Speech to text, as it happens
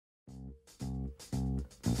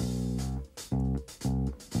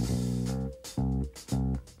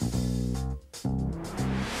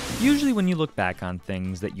Usually when you look back on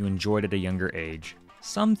things that you enjoyed at a younger age,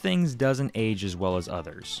 some things doesn't age as well as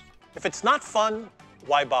others. If it's not fun,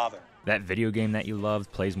 why bother? That video game that you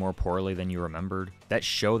loved plays more poorly than you remembered. That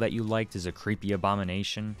show that you liked is a creepy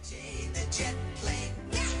abomination.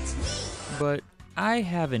 But I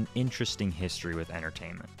have an interesting history with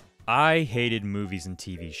entertainment. I hated movies and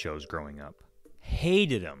TV shows growing up.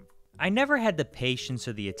 Hated them. I never had the patience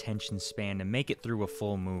or the attention span to make it through a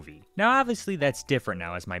full movie. Now obviously that's different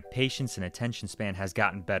now as my patience and attention span has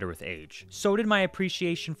gotten better with age. So did my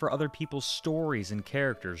appreciation for other people's stories and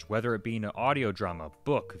characters, whether it be an audio drama,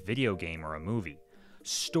 book, video game, or a movie.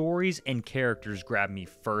 Stories and characters grab me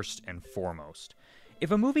first and foremost. If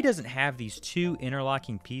a movie doesn't have these two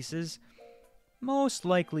interlocking pieces, most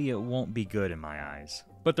likely it won't be good in my eyes.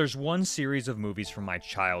 But there's one series of movies from my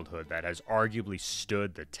childhood that has arguably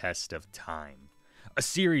stood the test of time. A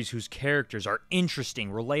series whose characters are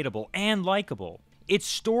interesting, relatable, and likable. Its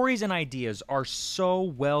stories and ideas are so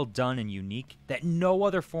well done and unique that no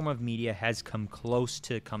other form of media has come close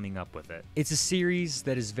to coming up with it. It's a series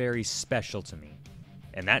that is very special to me.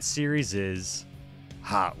 And that series is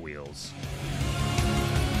Hot Wheels.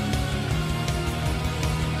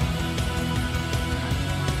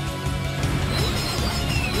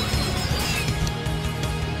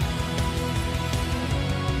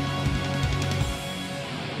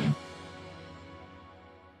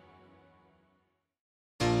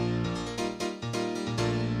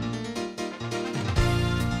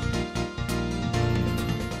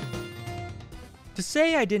 To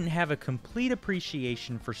say I didn't have a complete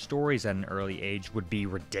appreciation for stories at an early age would be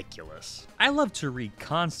ridiculous. I love to read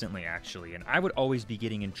constantly, actually, and I would always be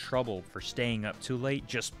getting in trouble for staying up too late,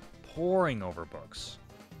 just poring over books.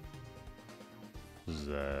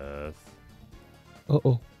 Zeth.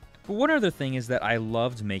 Uh-oh. But one other thing is that I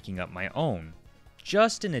loved making up my own,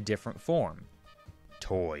 just in a different form.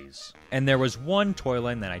 Toys. And there was one toy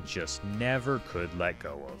line that I just never could let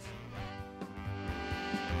go of.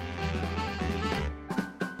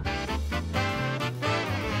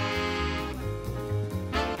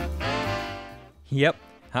 Yep,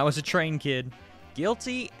 I was a train kid.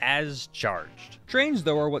 Guilty as charged. Trains,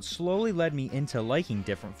 though, are what slowly led me into liking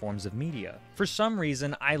different forms of media. For some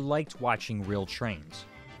reason, I liked watching real trains.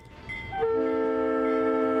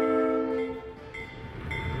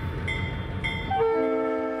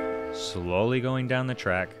 Slowly going down the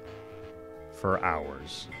track for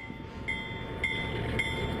hours.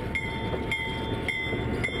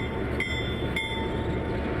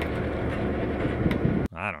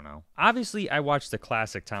 I don't know. Obviously, I watched the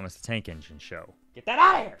classic Thomas the Tank Engine show. Get that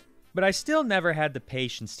out of here! But I still never had the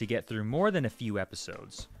patience to get through more than a few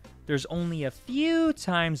episodes. There's only a few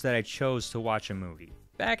times that I chose to watch a movie.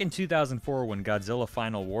 Back in 2004 when Godzilla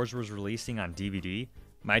Final Wars was releasing on DVD,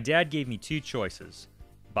 my dad gave me two choices.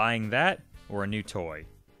 Buying that or a new toy.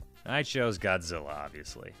 I chose Godzilla,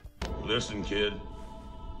 obviously. Listen, kid.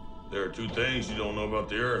 There are two things you don't know about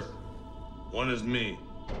the Earth. One is me,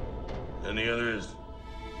 and the other is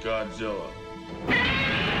Godzilla.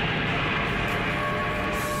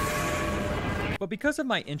 But because of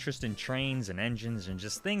my interest in trains and engines and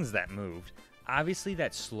just things that moved, obviously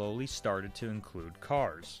that slowly started to include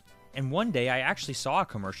cars. And one day I actually saw a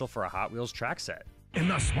commercial for a Hot Wheels track set. In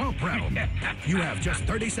the Swamp Realm, you have just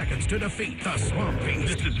 30 seconds to defeat the Swamp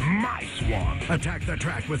Beast. This is my swamp. Attack the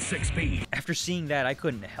track with 6 speed. After seeing that, I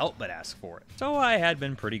couldn't help but ask for it. So I had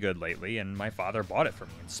been pretty good lately, and my father bought it for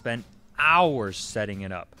me and spent hours setting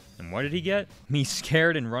it up. And what did he get? Me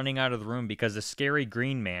scared and running out of the room because the scary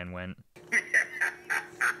green man went,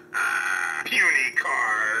 Puny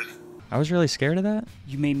cars. I was really scared of that?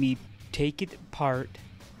 You made me take it apart,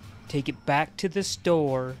 take it back to the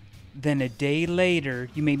store, then a day later,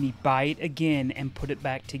 you made me buy it again and put it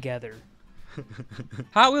back together.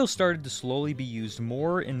 Hot Wheels started to slowly be used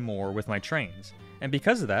more and more with my trains, and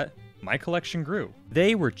because of that, my collection grew.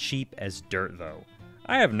 They were cheap as dirt though.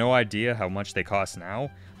 I have no idea how much they cost now,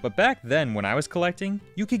 but back then when I was collecting,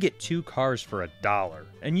 you could get 2 cars for $1,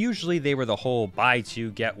 and usually they were the whole buy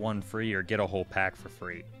 2, get 1 free or get a whole pack for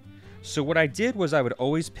free. So what I did was I would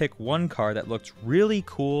always pick one car that looked really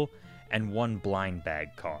cool and one blind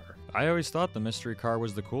bag car. I always thought the mystery car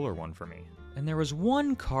was the cooler one for me. And there was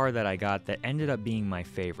one car that I got that ended up being my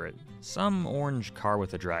favorite. Some orange car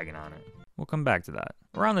with a dragon on it. We'll come back to that.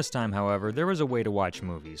 Around this time, however, there was a way to watch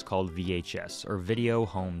movies called VHS, or Video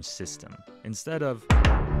Home System. Instead of...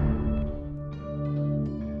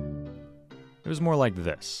 it was more like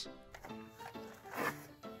this.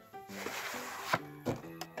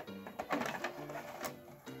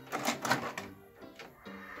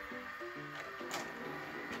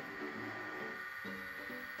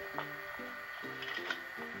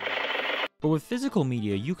 But with physical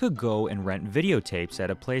media, you could go and rent videotapes at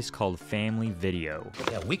a place called Family Video.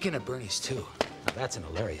 Yeah, Weekend at Bernie's too. Now that's an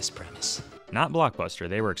hilarious premise. Not Blockbuster,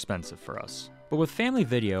 they were expensive for us. But with Family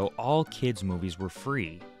Video, all kids' movies were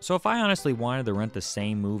free. So if I honestly wanted to rent the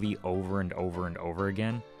same movie over and over and over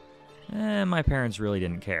again, my parents really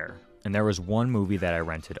didn't care. And there was one movie that I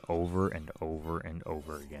rented over and over and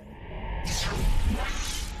over again.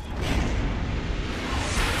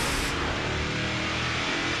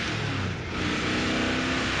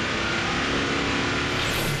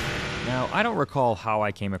 Now, I don't recall how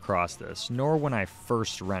I came across this, nor when I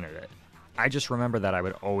first rented it. I just remember that I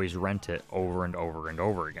would always rent it over and over and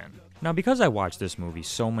over again. Now, because I watched this movie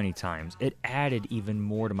so many times, it added even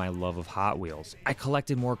more to my love of Hot Wheels. I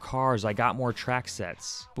collected more cars, I got more track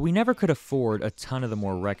sets. But we never could afford a ton of the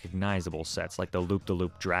more recognizable sets like the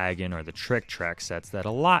Loop-de-Loop Dragon or the Trick Track sets that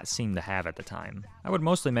a lot seemed to have at the time. I would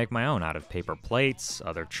mostly make my own out of paper plates,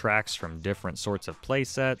 other tracks from different sorts of play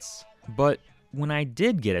sets. But when I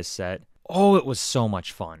did get a set, oh, it was so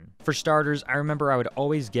much fun. For starters, I remember I would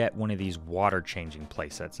always get one of these water-changing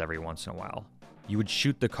playsets every once in a while. You would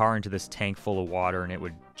shoot the car into this tank full of water and it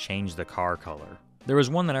would change the car color. There was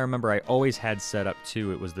one that I remember I always had set up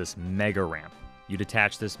too. It was this mega ramp. You'd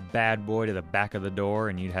attach this bad boy to the back of the door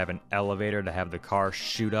and you'd have an elevator to have the car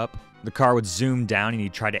shoot up. The car would zoom down and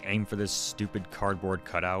you'd try to aim for this stupid cardboard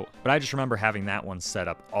cutout. But I just remember having that one set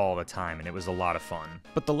up all the time and it was a lot of fun.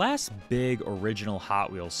 But the last big original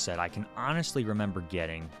Hot Wheels set I can honestly remember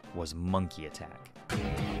getting was Monkey Attack.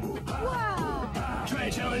 Try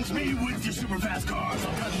and challenge me with your super fast cars.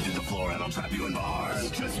 I'll cut you to the floor and I'll trap you in bars.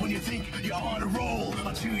 Just when you think you're on a roll,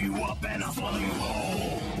 I'll chew you up and I'll swallow you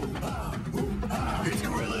whole. It's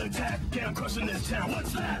Gorilla Attack, and I'm crushing this town.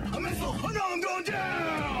 What's that? A missile? Oh no, I'm going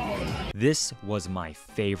down! This was my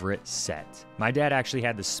favorite set. My dad actually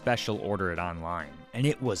had to special order it online, and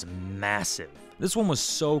it was massive. This one was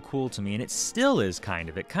so cool to me, and it still is kind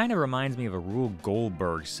of. It kind of reminds me of a Rube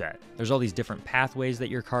Goldberg set. There's all these different pathways that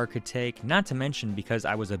your car could take, not to mention because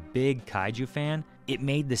I was a big kaiju fan, it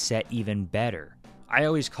made the set even better. I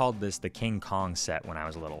always called this the King Kong set when I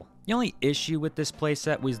was little. The only issue with this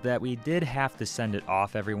playset was that we did have to send it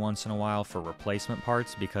off every once in a while for replacement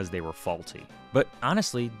parts because they were faulty. But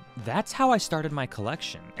honestly, that's how I started my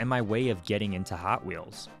collection and my way of getting into Hot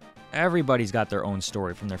Wheels. Everybody's got their own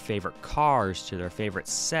story, from their favorite cars to their favorite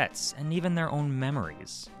sets and even their own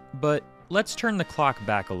memories. But let's turn the clock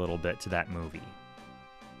back a little bit to that movie.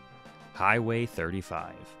 Highway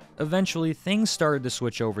 35. Eventually, things started to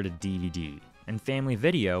switch over to DVD, and Family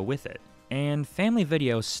Video with it. And Family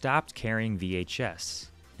Video stopped carrying VHS,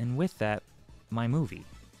 and with that, my movie.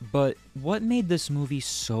 But what made this movie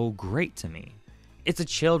so great to me? It's a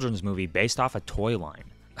children's movie based off a toy line.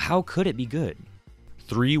 How could it be good?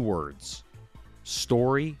 3 words: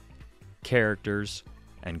 story, characters,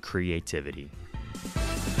 and creativity.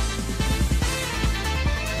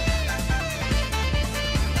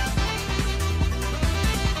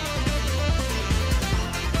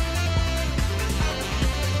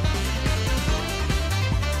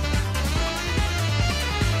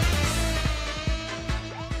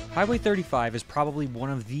 Highway 35 is probably one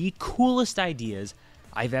of the coolest ideas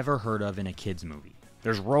I've ever heard of in a kid's movie.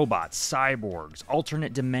 There's robots, cyborgs,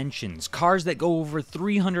 alternate dimensions, cars that go over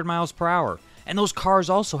 300 miles per hour, and those cars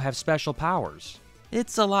also have special powers.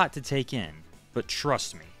 It's a lot to take in, but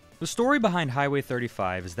trust me. The story behind Highway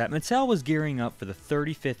 35 is that Mattel was gearing up for the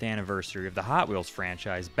 35th anniversary of the Hot Wheels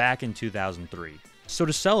franchise back in 2003. So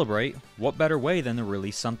to celebrate, what better way than to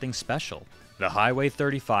release something special? The Highway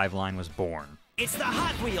 35 line was born. It's the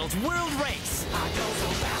Hot Wheels World Race.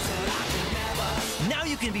 Now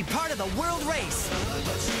you can be part of the World Race.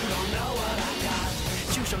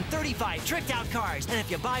 Choose from 35 tricked out cars, and if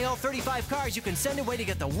you buy all 35 cars, you can send away to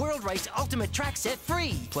get the World Race Ultimate Track Set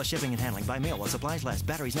free. Plus shipping and handling by mail while supplies last.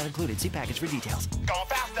 Batteries not included. See package for details. Going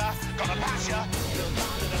faster, gonna pass ya.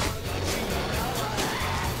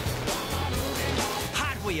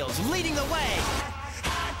 Hot Wheels leading the way.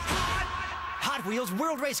 Hot Wheels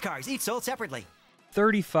World Race cars, each sold separately.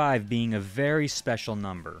 35 being a very special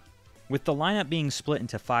number, with the lineup being split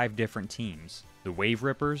into 5 different teams: the Wave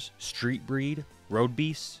Rippers, Street Breed, Road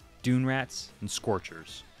Beasts, Dune Rats, and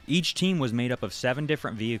Scorchers. Each team was made up of 7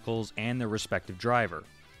 different vehicles and their respective driver.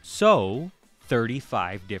 So,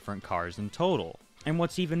 35 different cars in total. And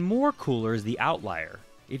what's even more cooler is the outlier.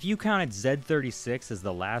 If you counted Z36 as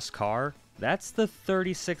the last car, that's the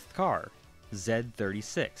 36th car,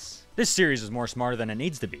 Z36. This series is more smarter than it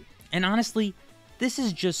needs to be. And honestly, this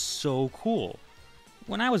is just so cool.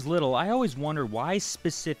 When I was little, I always wondered why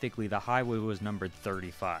specifically the highway was numbered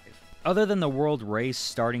 35. Other than the world race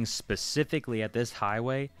starting specifically at this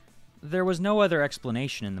highway, there was no other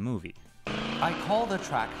explanation in the movie. I call the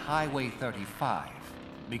track Highway 35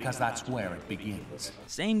 because that's where it begins.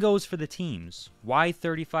 Same goes for the teams. Why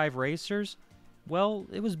 35 racers? Well,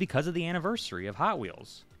 it was because of the anniversary of Hot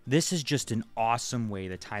Wheels. This is just an awesome way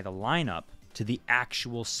to tie the lineup to the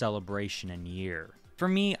actual celebration and year. For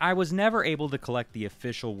me, I was never able to collect the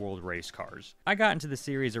official World Race cars. I got into the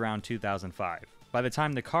series around 2005. By the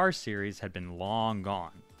time the Cars series had been long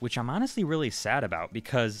gone, which I'm honestly really sad about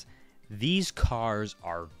because these cars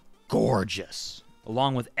are gorgeous,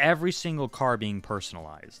 along with every single car being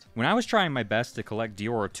personalized. When I was trying my best to collect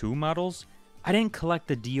Diora 2 models, I didn't collect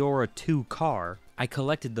the Diora 2 car, I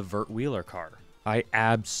collected the Vert Wheeler car. I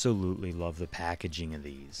absolutely love the packaging of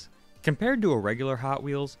these. Compared to a regular Hot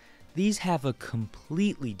Wheels, these have a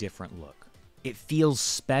completely different look. It feels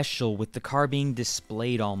special with the car being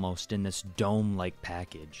displayed almost in this dome-like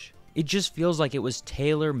package. It just feels like it was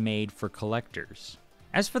tailor-made for collectors.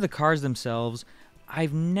 As for the cars themselves,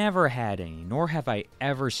 I've never had any, nor have I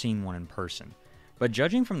ever seen one in person. But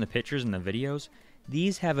judging from the pictures and the videos,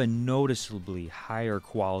 these have a noticeably higher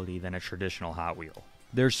quality than a traditional Hot Wheel.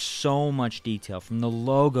 There's so much detail from the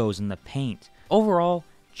logos and the paint. Overall,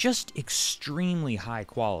 just extremely high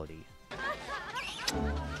quality.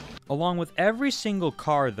 Along with every single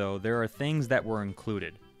car though, there are things that were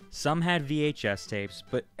included. Some had VHS tapes,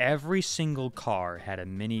 but every single car had a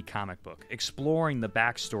mini comic book exploring the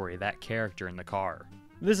backstory of that character in the car.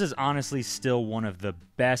 This is honestly still one of the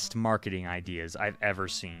best marketing ideas I've ever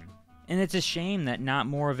seen. And it's a shame that not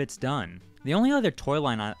more of it's done. The only other toy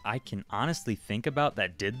line I can honestly think about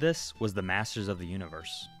that did this was the Masters of the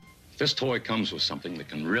Universe. This toy comes with something that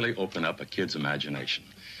can really open up a kid's imagination.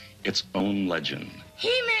 Its own legend.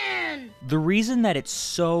 He-Man! The reason that it's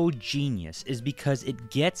so genius is because it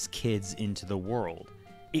gets kids into the world.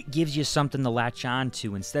 It gives you something to latch on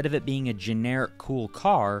to. Instead of it being a generic cool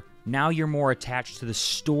car, now you're more attached to the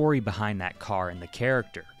story behind that car and the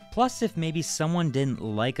character. Plus, if maybe someone didn't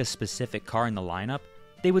like a specific car in the lineup,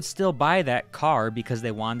 they would still buy that car because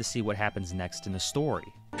they wanted to see what happens next in the story.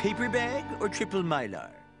 Paper bag or triple mylar?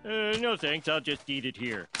 No thanks, I'll just eat it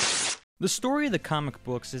here. The story of the comic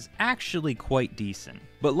books is actually quite decent,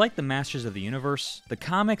 but like the Masters of the Universe, the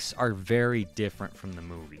comics are very different from the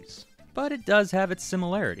movies. But it does have its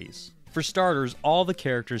similarities. For starters, all the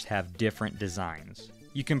characters have different designs.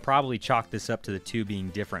 You can probably chalk this up to the two being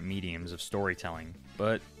different mediums of storytelling,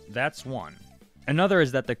 but that's one. Another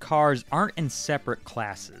is that the cars aren't in separate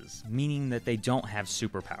classes, meaning that they don't have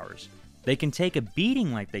superpowers. They can take a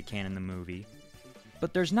beating like they can in the movie,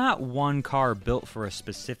 but there's not one car built for a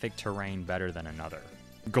specific terrain better than another.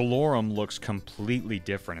 Galorum looks completely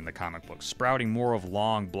different in the comic book, sprouting more of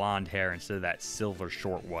long blonde hair instead of that silver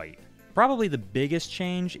short white. Probably the biggest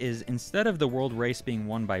change is instead of the world race being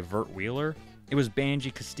won by Vert Wheeler, it was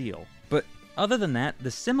Banji Castile. But other than that, the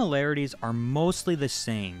similarities are mostly the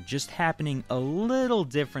same, just happening a little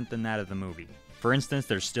different than that of the movie. For instance,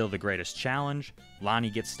 there's still the greatest challenge, Lonnie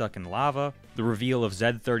gets stuck in lava, the reveal of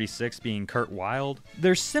Z36 being Kurt Wilde.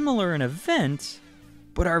 They're similar in event,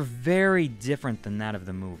 but are very different than that of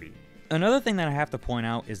the movie. Another thing that I have to point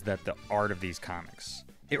out is that the art of these comics.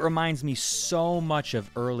 It reminds me so much of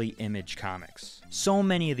early Image comics. So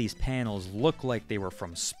many of these panels look like they were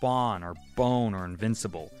from Spawn or Bone or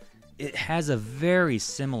Invincible. It has a very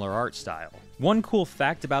similar art style. One cool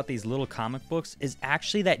fact about these little comic books is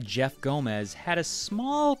actually that Jeff Gomez had a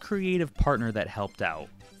small creative partner that helped out,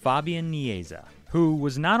 Fabian Nieza, who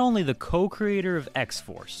was not only the co-creator of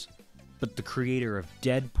X-Force, but the creator of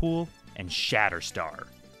Deadpool and Shatterstar.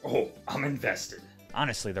 Oh, I'm invested.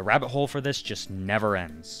 Honestly, the rabbit hole for this just never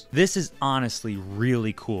ends. This is honestly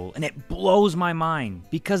really cool, and it blows my mind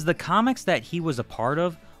because the comics that he was a part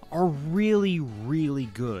of are really, really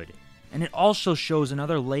good. And it also shows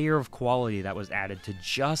another layer of quality that was added to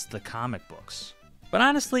just the comic books. But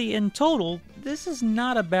honestly, in total, this is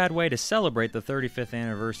not a bad way to celebrate the 35th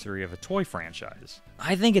anniversary of a toy franchise.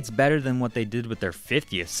 I think it's better than what they did with their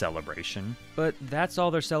 50th celebration, but that's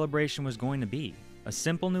all their celebration was going to be. A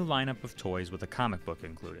simple new lineup of toys with a comic book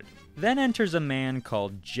included. Then enters a man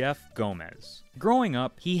called Jeff Gomez. Growing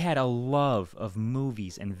up, he had a love of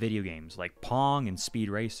movies and video games like Pong and Speed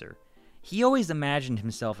Racer. He always imagined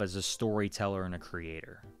himself as a storyteller and a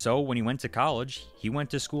creator. So when he went to college, he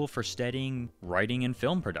went to school for studying writing and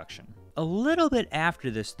film production. A little bit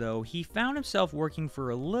after this though, he found himself working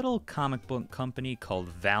for a little comic book company called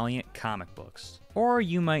Valiant Comic Books, or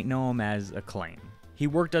you might know him as Acclaim. He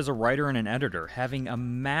worked as a writer and an editor, having a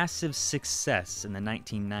massive success in the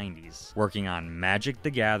 1990s, working on Magic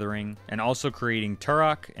the Gathering and also creating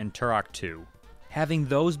Turok and Turok 2. Having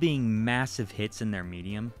those being massive hits in their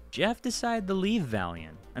medium, Jeff decided to leave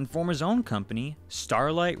Valiant and form his own company,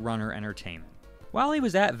 Starlight Runner Entertainment. While he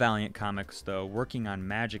was at Valiant Comics though, working on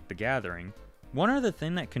Magic the Gathering, one other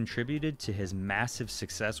thing that contributed to his massive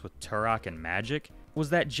success with Turok and Magic was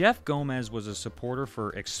that Jeff Gomez was a supporter for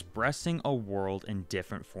expressing a world in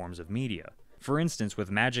different forms of media. For instance,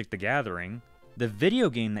 with Magic the Gathering, the video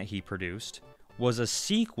game that he produced was a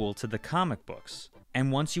sequel to the comic books, and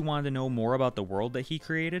once you wanted to know more about the world that he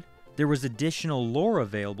created, there was additional lore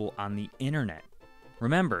available on the internet.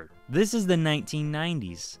 Remember, this is the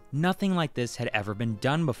 1990s. Nothing like this had ever been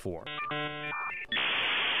done before.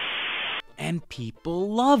 And people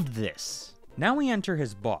loved this. Now we enter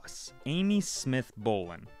his boss, Amy Smith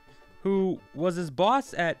Bolin, who was his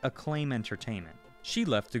boss at Acclaim Entertainment. She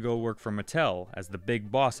left to go work for Mattel as the big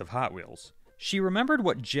boss of Hot Wheels. She remembered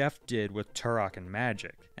what Jeff did with Turok and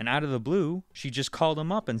Magic, and out of the blue, she just called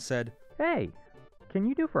him up and said, "Hey, can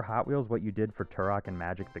you do for Hot Wheels what you did for Turok and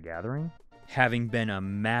Magic the Gathering?" Having been a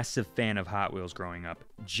massive fan of Hot Wheels growing up,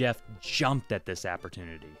 Jeff jumped at this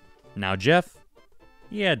opportunity. Now Jeff,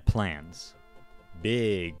 he had plans.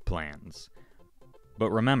 Big plans.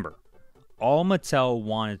 But remember, all Mattel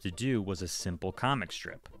wanted to do was a simple comic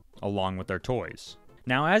strip, along with their toys.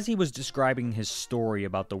 Now, as he was describing his story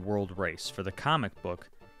about the world race for the comic book,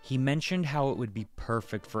 he mentioned how it would be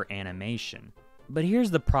perfect for animation. But here's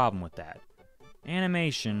the problem with that.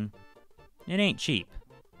 Animation, it ain't cheap.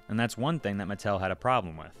 And that's one thing that Mattel had a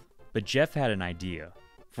problem with. But Jeff had an idea.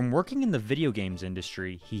 From working in the video games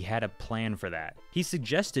industry, he had a plan for that. He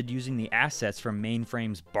suggested using the assets from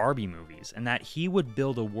Mainframe's Barbie movies, and that he would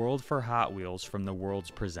build a world for Hot Wheels from the worlds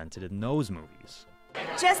presented in those movies.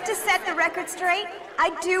 Just to set the record straight,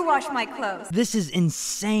 I do wash my clothes. This is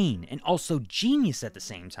insane and also genius at the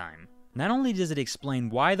same time. Not only does it explain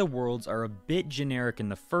why the worlds are a bit generic in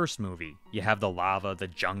the first movie, you have the lava, the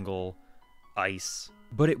jungle, ice,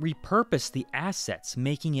 but it repurposed the assets,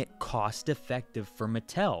 making it cost-effective for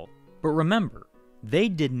Mattel. But remember, they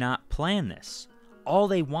did not plan this. All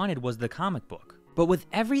they wanted was the comic book. But with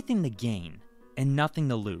everything to gain and nothing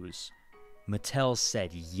to lose, Mattel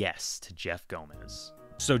said yes to Jeff Gomez.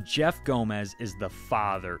 So Jeff Gomez is the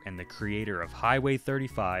father and the creator of Highway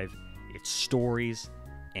 35, its stories,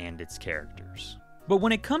 and its characters. But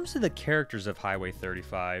when it comes to the characters of Highway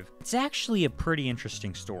 35, it's actually a pretty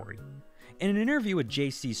interesting story. In an interview with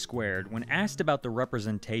JC Squared, when asked about the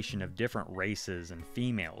representation of different races and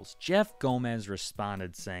females, Jeff Gomez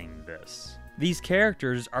responded saying this: "These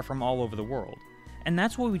characters are from all over the world, and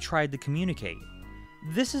that's what we tried to communicate.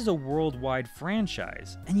 This is a worldwide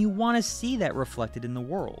franchise, and you want to see that reflected in the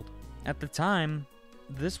world." At the time,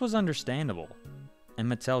 this was understandable,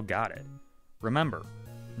 and Mattel got it. Remember,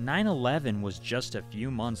 9/11 was just a few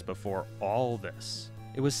months before all this.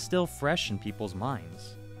 It was still fresh in people's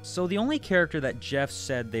minds. So the only character that Jeff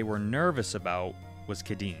said they were nervous about was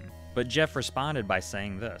Kadeen. But Jeff responded by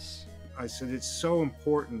saying this: I said it's so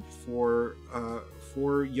important for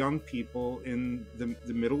young people in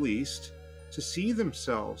the Middle East to see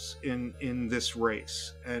themselves in this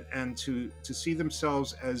race and to see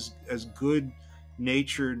themselves as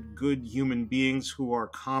good-natured, good human beings who are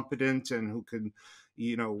competent and who can,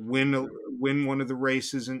 win one of the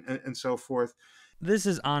races and so forth. This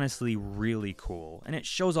is honestly really cool, and it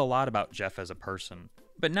shows a lot about Jeff as a person.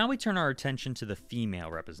 But now we turn our attention to the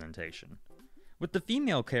female representation. With the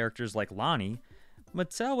female characters like Lonnie,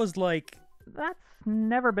 Mattel was like, that's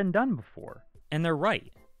never been done before. And they're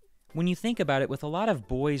right. When you think about it, with a lot of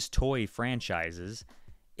boys' toy franchises,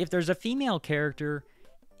 if there's a female character,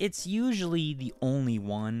 it's usually the only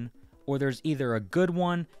one, or there's either a good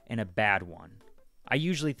one and a bad one. I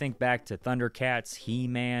usually think back to Thundercats,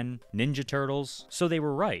 He-Man, Ninja Turtles, so they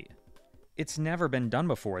were right. It's never been done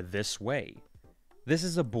before this way. This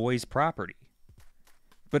is a boys' property.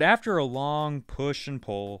 But after a long push and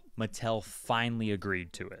pull, Mattel finally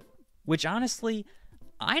agreed to it. Which honestly,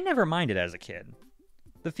 I never minded as a kid.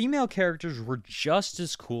 The female characters were just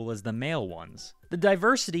as cool as the male ones. The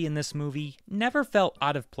diversity in this movie never felt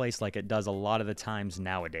out of place like it does a lot of the times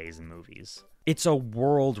nowadays in movies. It's a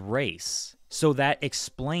world race, so that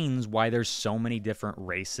explains why there's so many different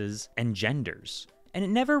races and genders. And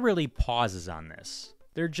it never really pauses on this.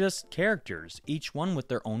 They're just characters, each one with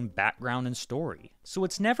their own background and story. So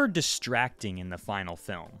it's never distracting in the final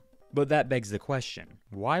film. But that begs the question,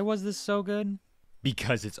 why was this so good?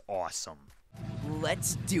 Because it's awesome.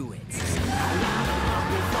 Let's do it. Shoot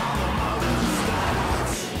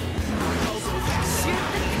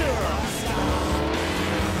the girl.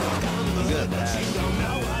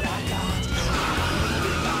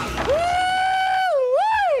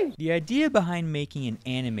 The idea behind making an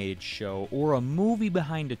animated show or a movie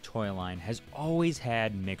behind a toy line has always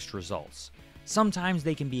had mixed results. Sometimes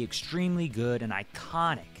they can be extremely good and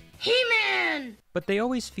iconic. He-Man! But they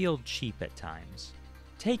always feel cheap at times.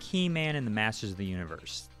 Take He-Man and the Masters of the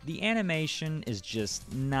Universe. The animation is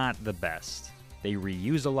just not the best. They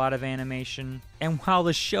reuse a lot of animation, and while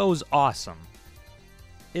the show's awesome,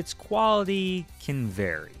 its quality can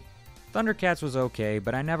vary. Thundercats was okay,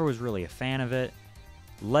 but I never was really a fan of it.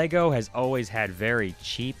 Lego has always had very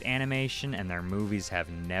cheap animation, and their movies have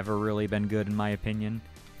never really been good in my opinion.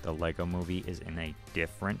 The Lego movie is in a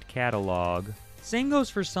different catalog. Same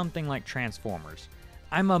goes for something like Transformers.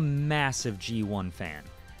 I'm a massive G1 fan,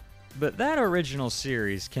 but that original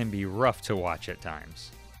series can be rough to watch at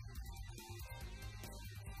times.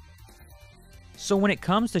 So when it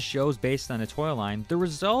comes to shows based on a toy line, the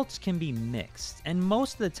results can be mixed, and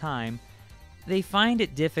most of the time, they find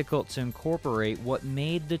it difficult to incorporate what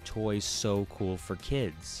made the toys so cool for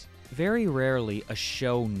kids. Very rarely a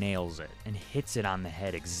show nails it and hits it on the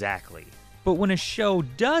head exactly. But when a show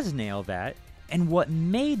does nail that, and what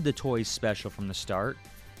made the toys special from the start,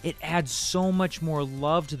 it adds so much more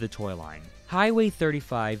love to the toy line. Highway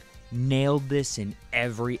 35 nailed this in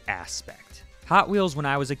every aspect. Hot Wheels when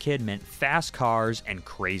I was a kid meant fast cars and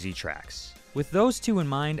crazy tracks. With those two in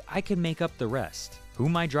mind, I could make up the rest. Who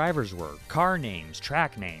my drivers were, car names,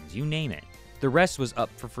 track names, you name it. The rest was up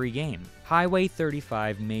for free game. Highway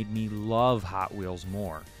 35 made me love Hot Wheels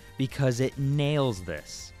more because it nails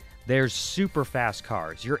this. There's super fast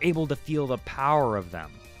cars. You're able to feel the power of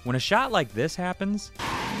them. When a shot like this happens,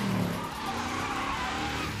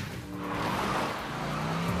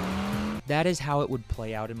 that is how it would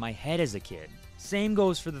play out in my head as a kid. Same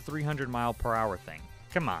goes for the 300 mile per hour thing.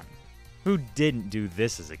 Come on, who didn't do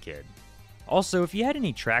this as a kid? Also, if you had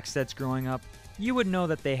any track sets growing up, you would know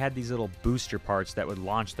that they had these little booster parts that would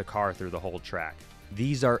launch the car through the whole track.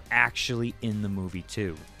 These are actually in the movie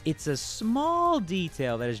too. It's a small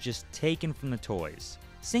detail that is just taken from the toys.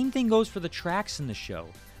 Same thing goes for the tracks in the show.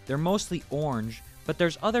 They're mostly orange, but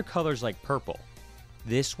there's other colors like purple.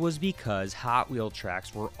 This was because Hot Wheel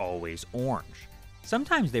tracks were always orange.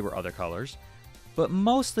 Sometimes they were other colors, but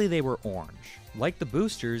mostly they were orange. Like the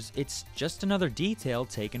boosters, it's just another detail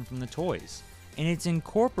taken from the toys, and it's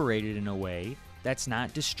incorporated in a way that's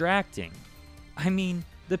not distracting. I mean,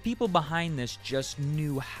 the people behind this just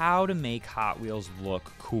knew how to make Hot Wheels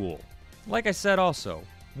look cool. Like I said also,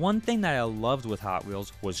 one thing that I loved with Hot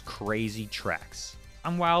Wheels was crazy tracks.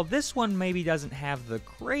 And while this one maybe doesn't have the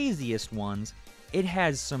craziest ones, it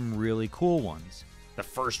has some really cool ones. The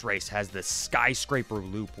first race has this skyscraper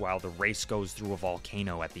loop while the race goes through a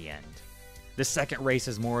volcano at the end. The second race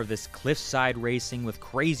is more of this cliffside racing with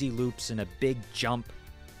crazy loops and a big jump.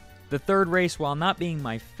 The third race, while not being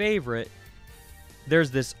my favorite,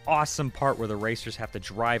 there's this awesome part where the racers have to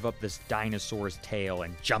drive up this dinosaur's tail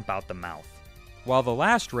and jump out the mouth. While the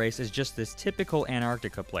last race is just this typical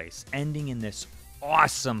Antarctica place, ending in this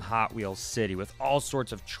awesome Hot Wheels city with all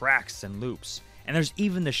sorts of tracks and loops. And there's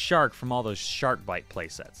even the shark from all those Shark Bite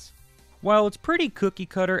playsets. While it's pretty cookie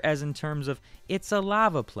cutter as in terms of it's a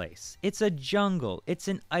lava place, it's a jungle, it's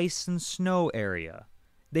an ice and snow area,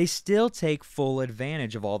 they still take full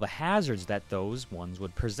advantage of all the hazards that those ones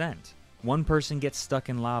would present. One person gets stuck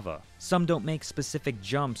in lava, some don't make specific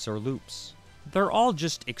jumps or loops. They're all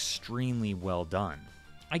just extremely well done.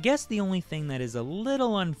 I guess the only thing that is a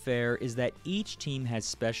little unfair is that each team has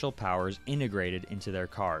special powers integrated into their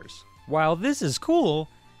cars. While this is cool,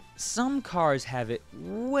 some cars have it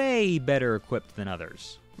way better equipped than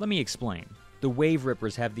others. Let me explain. The Wave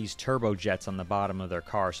Rippers have these turbojets on the bottom of their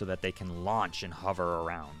car so that they can launch and hover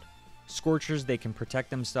around. Scorchers, they can protect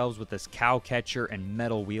themselves with this cow catcher and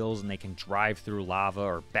metal wheels, and they can drive through lava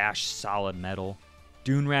or bash solid metal.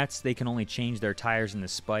 Dune Rats, they can only change their tires into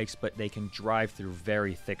spikes, but they can drive through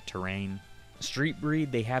very thick terrain. Street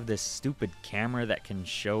Breed, they have this stupid camera that can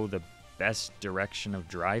show the best direction of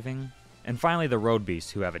driving. And finally the Road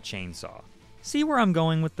Beasts, who have a chainsaw. See where I'm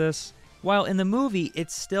going with this? While in the movie,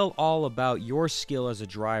 it's still all about your skill as a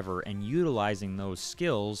driver and utilizing those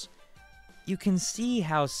skills, you can see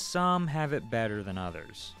how some have it better than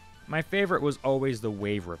others. My favorite was always the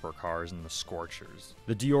Wave Ripper cars and the Scorchers,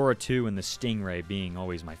 the Diora 2 and the Stingray being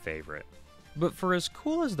always my favorite. But for as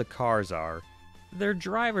cool as the cars are, their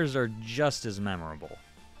drivers are just as memorable.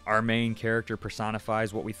 Our main character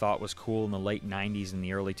personifies what we thought was cool in the late 90s and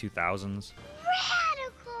the early 2000s.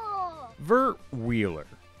 Radical! Vert Wheeler.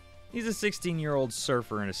 He's a 16-year-old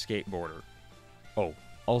surfer and a skateboarder. Oh,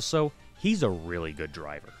 also, he's a really good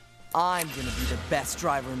driver. I'm gonna be the best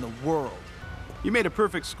driver in the world. You made a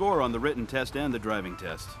perfect score on the written test and the driving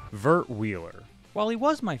test. Vert Wheeler. While he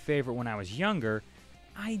was my favorite when I was younger,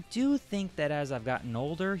 I do think that as I've gotten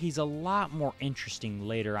older, he's a lot more interesting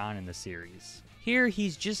later on in the series. Here,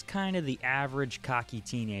 he's just kind of the average cocky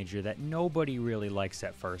teenager that nobody really likes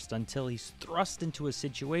at first until he's thrust into a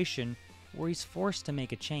situation where he's forced to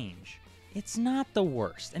make a change. It's not the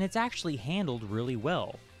worst, and it's actually handled really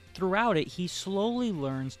well. Throughout it, he slowly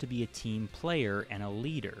learns to be a team player and a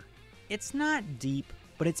leader. It's not deep,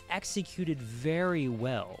 but it's executed very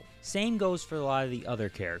well. Same goes for a lot of the other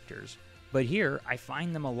characters, but here I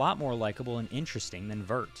find them a lot more likable and interesting than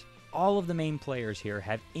Vert. All of the main players here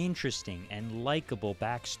have interesting and likable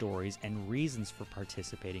backstories and reasons for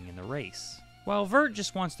participating in the race. While Vert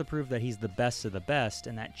just wants to prove that he's the best of the best,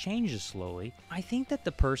 and that changes slowly, I think that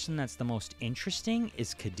the person that's the most interesting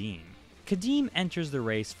is Kadeem. Kadeem enters the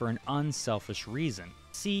race for an unselfish reason.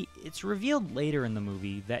 See, it's revealed later in the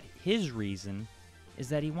movie that his reason is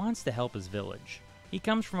that he wants to help his village. He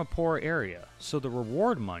comes from a poor area, so the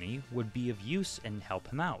reward money would be of use and help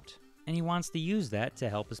him out. And he wants to use that to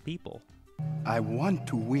help his people. I want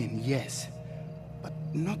to win, yes, but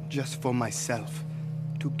not just for myself.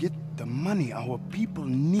 To get the money our people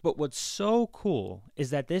need. But what's so cool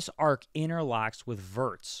is that this arc interlocks with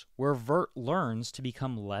Vert's, where Vert learns to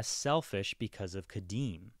become less selfish because of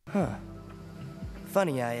Kadeem. Huh.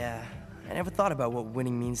 Funny, I never thought about what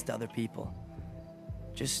winning means to other people.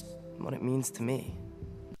 Just what it means to me.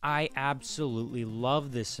 I absolutely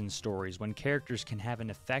love this in stories when characters can have an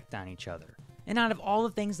effect on each other. And out of all the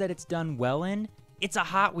things that it's done well in, it's a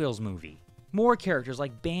Hot Wheels movie. More characters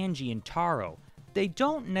like Banji and Taro. They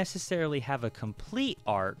don't necessarily have a complete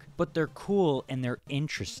arc, but they're cool and they're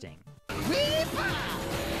interesting.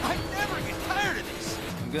 I never get tired of this.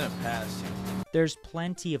 I'm gonna pass you. There's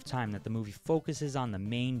plenty of time that the movie focuses on the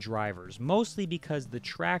main drivers, mostly because the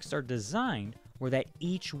tracks are designed where that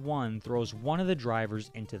each one throws one of the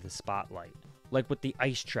drivers into the spotlight. Like with the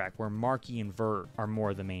ice track where Marky and Vert are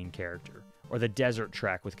more the main character, or the desert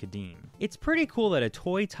track with Kadeem. It's pretty cool that a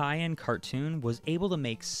toy tie-in cartoon was able to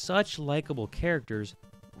make such likable characters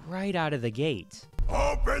right out of the gate.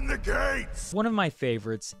 Open the gates! One of my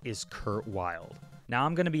favorites is Kurt Wilde. Now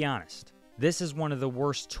I'm gonna be honest, this is one of the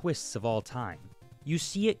worst twists of all time. You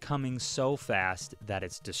see it coming so fast that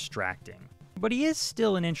it's distracting. But he is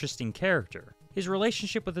still an interesting character. His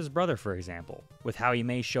relationship with his brother, for example, with how he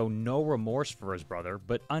may show no remorse for his brother,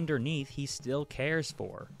 but underneath he still cares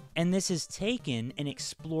for. And this is taken and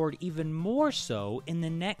explored even more so in the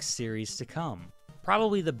next series to come.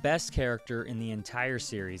 Probably the best character in the entire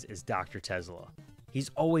series is Dr. Tesla.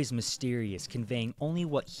 He's always mysterious, conveying only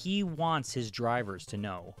what he wants his drivers to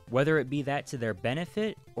know, whether it be that to their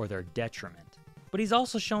benefit or their detriment. But he's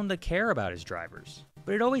also shown to care about his drivers.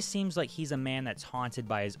 But it always seems like he's a man that's haunted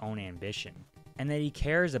by his own ambition, and that he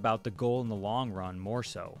cares about the goal in the long run more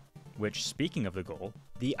so. Which, speaking of the goal,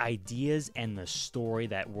 the ideas and the story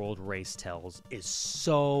that World Race tells is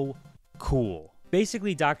so cool.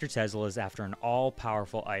 Basically, Dr. Tesla is after an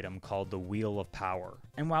all-powerful item called the Wheel of Power,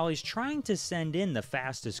 and while he's trying to send in the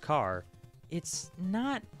fastest car, it's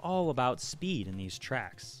not all about speed in these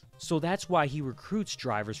tracks. So that's why he recruits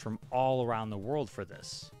drivers from all around the world for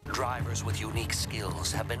this. Drivers with unique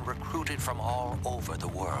skills have been recruited from all over the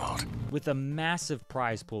world. With a massive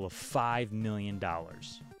prize pool of $5 million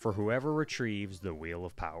for whoever retrieves the Wheel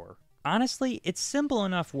of Power. Honestly, it's simple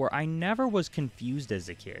enough where I never was confused as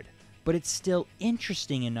a kid, but it's still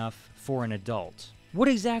interesting enough for an adult. What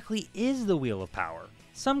exactly is the Wheel of Power?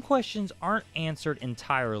 Some questions aren't answered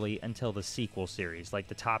entirely until the sequel series, like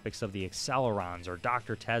the topics of the Accelerons or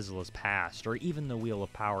Dr. Tesla's past, or even the Wheel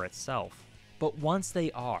of Power itself. But once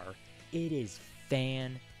they are, it is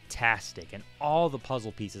fantastic, and all the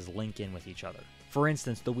puzzle pieces link in with each other. For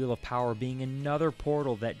instance, the Wheel of Power being another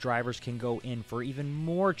portal that drivers can go in for even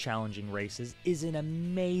more challenging races is an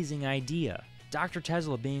amazing idea. Dr.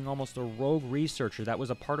 Tesla being almost a rogue researcher that was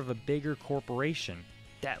a part of a bigger corporation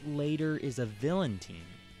that later is a villain team.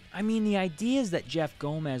 I mean, the ideas that Jeff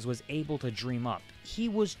Gomez was able to dream up, he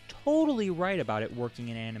was totally right about it working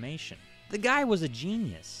in animation. The guy was a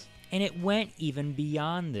genius. And it went even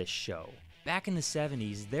beyond this show. Back in the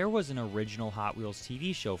 70s, there was an original Hot Wheels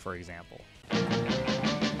TV show, for example.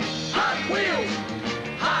 Hot Wheels!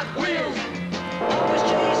 Hot Wheels!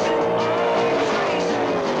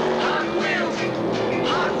 Hot Wheels!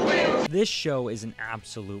 Hot Wheels! This show is an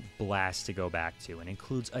absolute blast to go back to and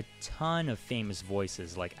includes a ton of famous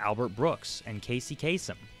voices like Albert Brooks and Casey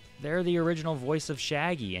Kasem. They're the original voice of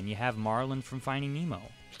Shaggy, and you have Marlin from Finding Nemo.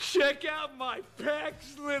 Check out my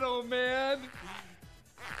pecs, little man!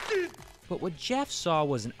 But what Jeff saw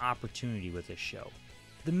was an opportunity with this show.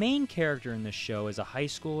 The main character in this show is a high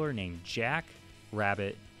schooler named Jack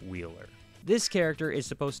Rabbit Wheeler. This character is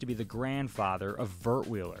supposed to be the grandfather of Vert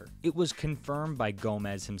Wheeler. It was confirmed by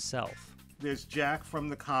Gomez himself. There's Jack from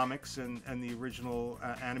the comics and the original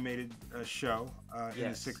animated show in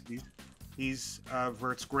the 60s. He's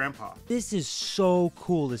Vert's grandpa. This is so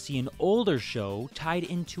cool to see an older show tied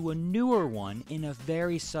into a newer one in a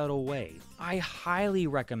very subtle way. I highly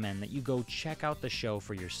recommend that you go check out the show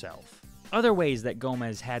for yourself. Other ways that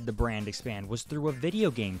Gomez had the brand expand was through a video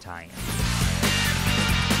game tie-in.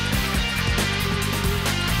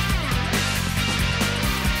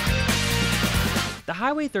 The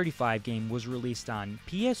Highway 35 game was released on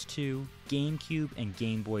PS2, GameCube, and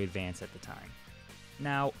Game Boy Advance at the time.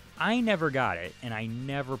 Now, I never got it, and I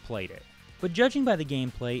never played it. But judging by the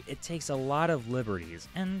gameplay, it takes a lot of liberties,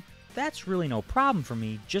 and that's really no problem for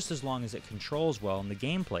me, just as long as it controls well and the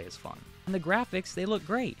gameplay is fun. And the graphics, they look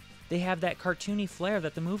great. They have that cartoony flair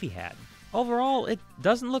that the movie had. Overall, it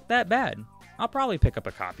doesn't look that bad. I'll probably pick up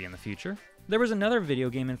a copy in the future. There was another video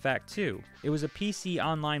game, in fact, too. It was a PC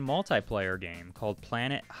online multiplayer game called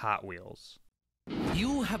Planet Hot Wheels.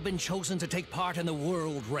 You have been chosen to take part in the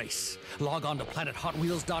world race. Log on to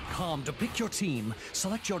planethotwheels.com to pick your team,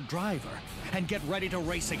 select your driver, and get ready to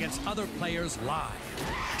race against other players live.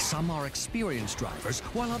 Some are experienced drivers,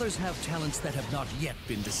 while others have talents that have not yet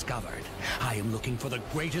been discovered. I am looking for the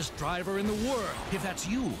greatest driver in the world. If that's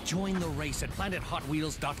you, join the race at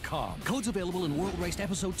planethotwheels.com. Codes available in World Race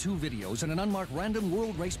Episode 2 videos and in unmarked random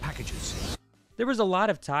World Race packages. There was a lot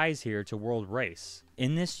of ties here to World Race.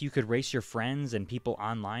 In this, you could race your friends and people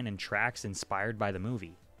online in tracks inspired by the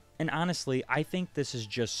movie. And honestly, I think this is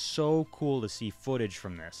just so cool to see footage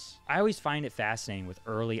from this. I always find it fascinating with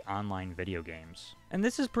early online video games. And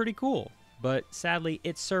this is pretty cool, but sadly,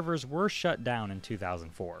 its servers were shut down in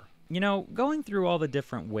 2004. You know, going through all the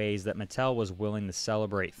different ways that Mattel was willing to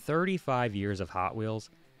celebrate 35 years of Hot Wheels,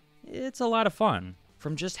 it's a lot of fun.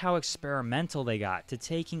 From just how experimental they got to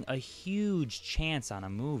taking a huge chance on a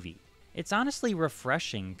movie. It's honestly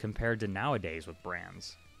refreshing compared to nowadays with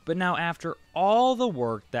brands. But now after all the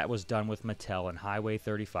work that was done with Mattel and Highway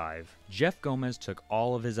 35, Jeff Gomez took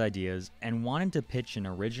all of his ideas and wanted to pitch an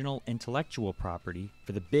original intellectual property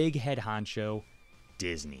for the big head honcho,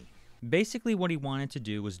 Disney. Basically what he wanted to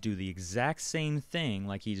do was do the exact same thing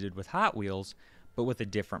like he did with Hot Wheels, but with a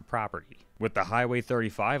different property. With the Highway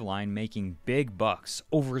 35 line making big bucks,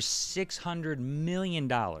 over $600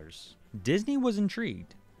 million, Disney was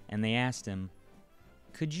intrigued, and they asked him,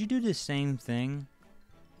 could you do the same thing,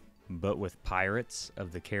 but with Pirates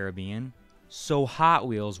of the Caribbean? So Hot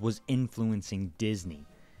Wheels was influencing Disney,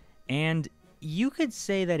 and you could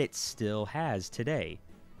say that it still has today.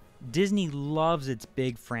 Disney loves its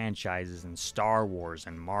big franchises in Star Wars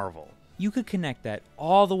and Marvel. You could connect that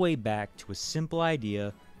all the way back to a simple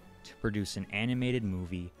idea to produce an animated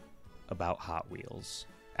movie about Hot Wheels.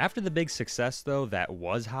 After the big success, though, that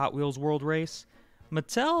was Hot Wheels World Race,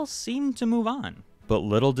 Mattel seemed to move on. But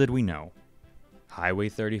little did we know, Highway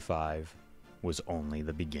 35 was only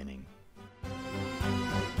the beginning.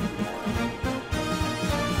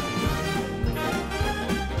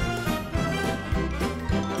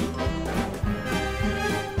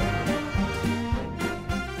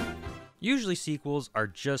 Usually sequels are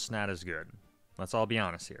just not as good. Let's all be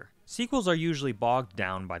honest here. Sequels are usually bogged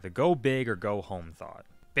down by the go big or go home thought.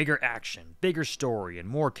 Bigger action, bigger story, and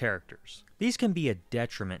more characters. These can be a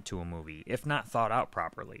detriment to a movie if not thought out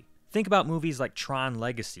properly. Think about movies like Tron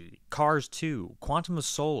Legacy, Cars 2, Quantum of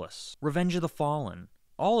Solace, Revenge of the Fallen.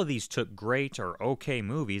 All of these took great or okay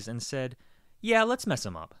movies and said, yeah, let's mess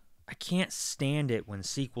them up. I can't stand it when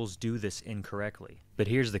sequels do this incorrectly. But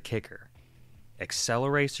here's the kicker.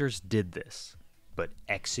 AcceleRacers did this, but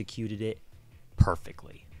executed it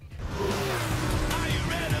perfectly.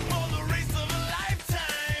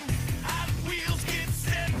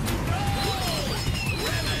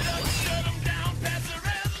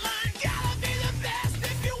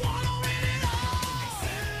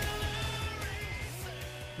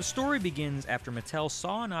 The story begins after Mattel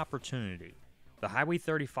saw an opportunity. The Highway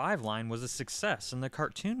 35 line was a success and the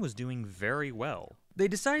cartoon was doing very well. They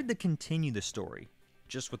decided to continue the story,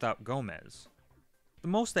 just without Gomez. The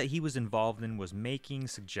most that he was involved in was making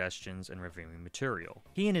suggestions and reviewing material.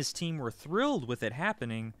 He and his team were thrilled with it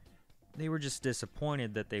happening, they were just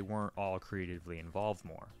disappointed that they weren't all creatively involved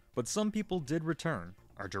more. But some people did return.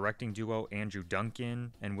 Our directing duo Andrew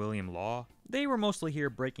Duncan and William Law, they were mostly here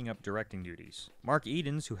breaking up directing duties. Mark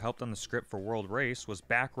Edens, who helped on the script for World Race, was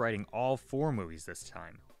back writing all 4 movies this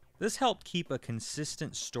time. This helped keep a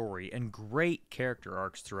consistent story and great character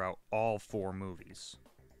arcs throughout all 4 movies.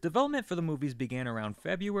 Development for the movies began around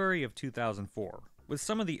February of 2004, with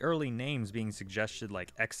some of the early names being suggested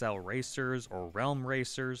like AcceleRacers or Realm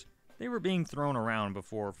Racers. They were being thrown around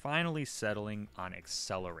before finally settling on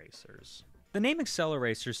AcceleRacers. The name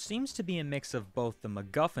AcceleRacers seems to be a mix of both the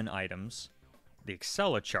MacGuffin items, the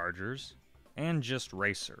AcceleChargers, and just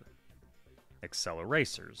Racer.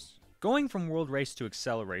 AcceleRacers. Going from World Race to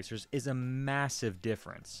AcceleRacers is a massive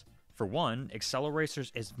difference. For one,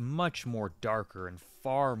 AcceleRacers is much more darker and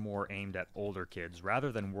far more aimed at older kids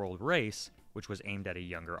rather than World Race, which was aimed at a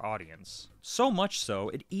younger audience. So much so,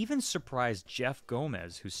 it even surprised Jeff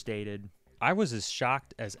Gomez, who stated, "I was as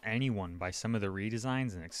shocked as anyone by some of the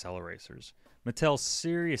redesigns in AcceleRacers. Mattel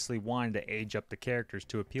seriously wanted to age up the characters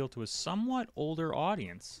to appeal to a somewhat older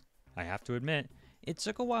audience. I have to admit, it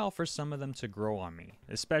took a while for some of them to grow on me,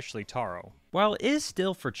 especially Taro. While it is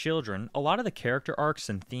still for children, a lot of the character arcs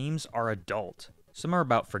and themes are adult. Some are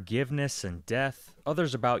about forgiveness and death,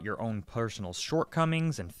 others about your own personal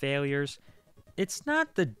shortcomings and failures. It's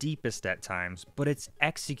not the deepest at times, but it's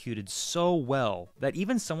executed so well that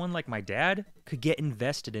even someone like my dad could get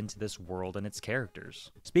invested into this world and its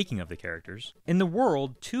characters." Speaking of the characters, in the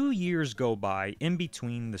world, 2 years go by in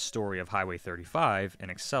between the story of Highway 35 and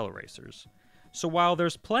AcceleRacers. So while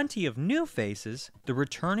there's plenty of new faces, the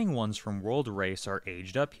returning ones from World Race are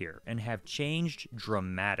aged up here and have changed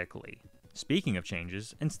dramatically. Speaking of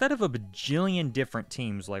changes, instead of a bajillion different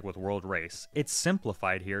teams like with World Race, it's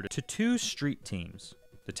simplified here to 2 street teams,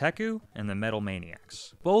 the Teku and the Metal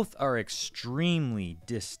Maniacs. Both are extremely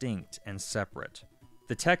distinct and separate.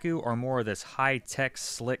 The Teku are more of this high-tech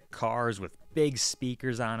slick cars with big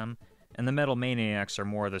speakers on them, and the Metal Maniacs are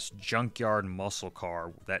more of this junkyard muscle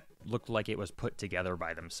car that looked like it was put together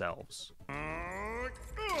by themselves.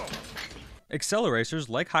 AcceleRacers,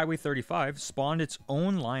 like Highway 35, spawned its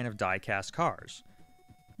own line of die-cast cars.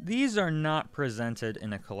 These are not presented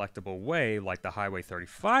in a collectible way like the Highway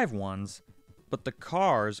 35 ones, but the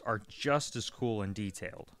cars are just as cool and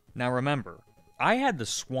detailed. Now remember, I had the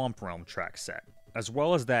Swamp Realm track set, as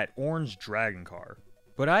well as that orange dragon car,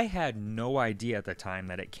 but I had no idea at the time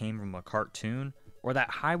that it came from a cartoon or that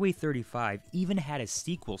Highway 35 even had a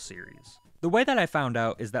sequel series. The way that I found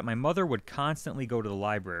out is that my mother would constantly go to the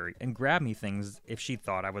library and grab me things if she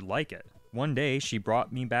thought I would like it. One day, she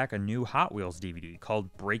brought me back a new Hot Wheels DVD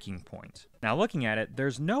called Breaking Point. Now looking at it,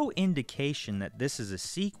 there's no indication that this is a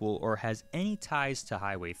sequel or has any ties to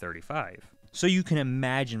Highway 35. So you can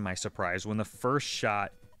imagine my surprise when the first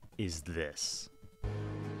shot is this.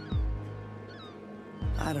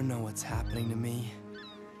 I don't know what's happening to me.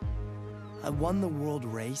 I won the world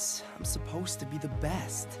race. I'm supposed to be the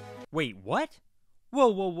best. Wait, what? Whoa,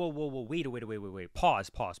 wait. Pause.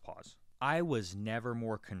 I was never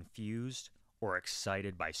more confused or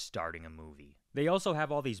excited by starting a movie. They also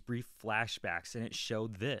have all these brief flashbacks, and it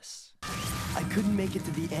showed this. I couldn't make it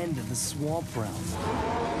to the end of the Swamp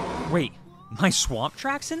Realm. Wait, my swamp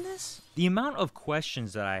track's in this? The amount of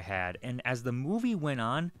questions that I had, and as the movie went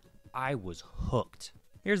on, I was hooked.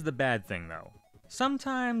 Here's the bad thing though.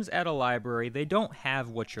 Sometimes at a library, they don't have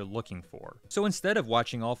what you're looking for. So instead of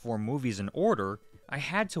watching all 4 movies in order, I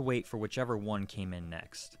had to wait for whichever one came in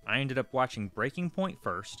next. I ended up watching Breaking Point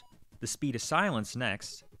first, The Speed of Silence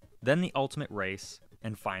next, then The Ultimate Race,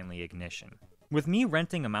 and finally Ignition. With me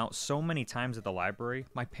renting them out so many times at the library,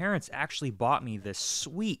 my parents actually bought me this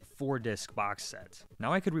sweet 4-disc box set.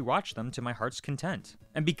 Now I could rewatch them to my heart's content.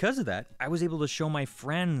 And because of that, I was able to show my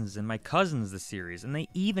friends and my cousins the series, and they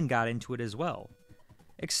even got into it as well.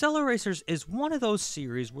 AcceleRacers is one of those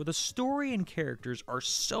series where the story and characters are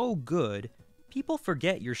so good, people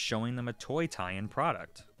forget you're showing them a toy tie-in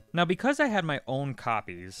product. Now because I had my own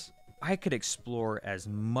copies, I could explore as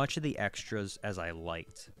much of the extras as I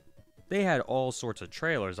liked. They had all sorts of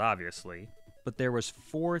trailers, obviously, but there was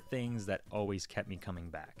 4 things that always kept me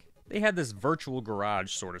coming back. They had this virtual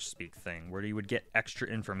garage, so to speak, thing, where you would get extra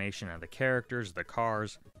information on the characters, the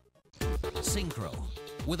cars. Synchro.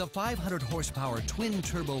 With a 500 horsepower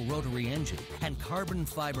twin-turbo rotary engine and carbon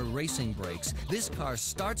fiber racing brakes, this car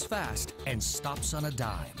starts fast and stops on a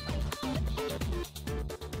dime.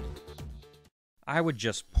 I would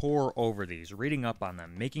just pore over these, reading up on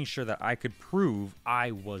them, making sure that I could prove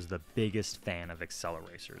I was the biggest fan of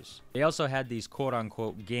AcceleRacers. They also had these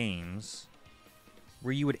quote-unquote games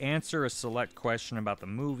where you would answer a select question about the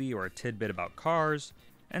movie or a tidbit about cars,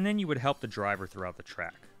 and then you would help the driver throughout the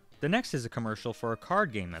track. The next is a commercial for a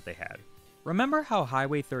card game that they had. Remember how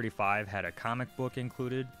Highway 35 had a comic book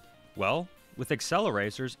included? Well, with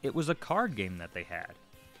AcceleRacers, it was a card game that they had.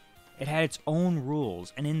 It had its own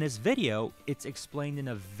rules, and in this video, it's explained in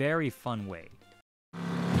a very fun way.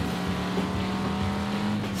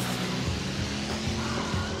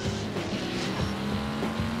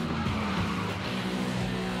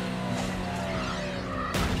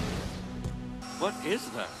 What is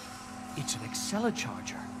that? It's an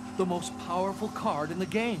AcceleCharger, the most powerful card in the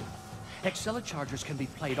game. AcceleChargers can be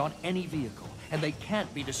played on any vehicle, and they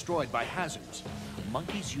can't be destroyed by hazards.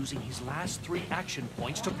 Monkey's using his last 3 action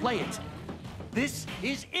points to play it. This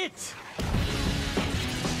is it!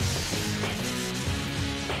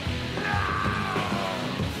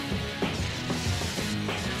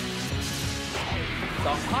 The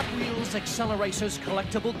Hot Wheels AcceleRacers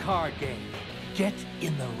collectible card game. Get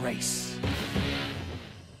in the race.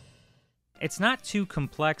 It's not too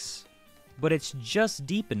complex, but it's just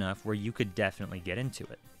deep enough where you could definitely get into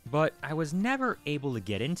it. But I was never able to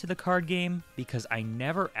get into the card game because I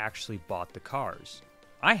never actually bought the cars.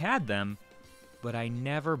 I had them, but I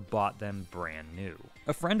never bought them brand new.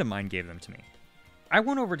 A friend of mine gave them to me. I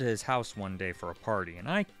went over to his house one day for a party, and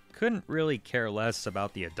I couldn't really care less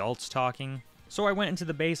about the adults talking, so I went into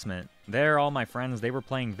the basement. There, all my friends, they were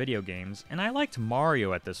playing video games, and I liked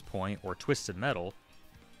Mario at this point, or Twisted Metal,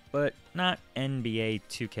 but not NBA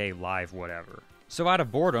 2K Live whatever. So out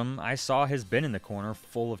of boredom, I saw his bin in the corner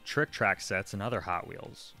full of Trick Track sets and other Hot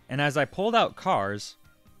Wheels. And as I pulled out cars,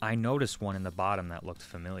 I noticed one in the bottom that looked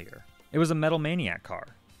familiar. It was a Metal Maniac car.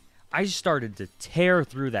 I started to tear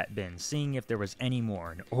through that bin, seeing if there was any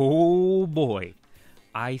more, and oh boy,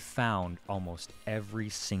 I found almost every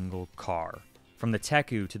single car. From the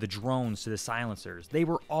Teku to the drones to the silencers, they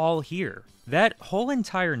were all here. That whole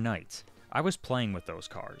entire night, I was playing with those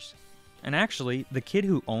cars. And actually, the kid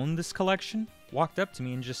who owned this collection walked up to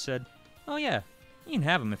me and just said, "Oh yeah, you can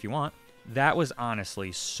have them if you want." That was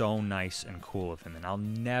honestly so nice and cool of him, and I'll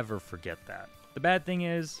never forget that. The bad thing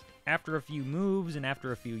is, after a few moves and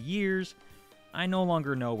after a few years, I no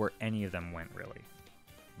longer know where any of them went really.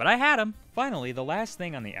 But I had them. Finally, the last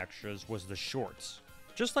thing on the extras was the shorts.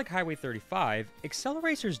 Just like Highway 35,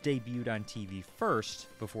 AcceleRacers debuted on TV first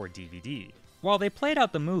before DVD. While they played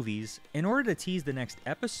out the movies, in order to tease the next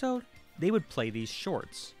episode, they would play these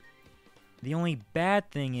shorts. The only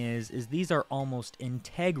bad thing is these are almost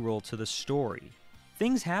integral to the story.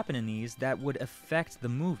 Things happen in these that would affect the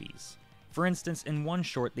movies. For instance, in one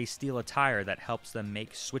short, they steal a tire that helps them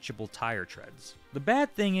make switchable tire treads. The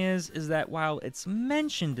bad thing is that while it's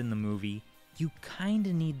mentioned in the movie, you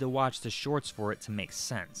kinda need to watch the shorts for it to make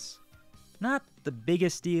sense. Not the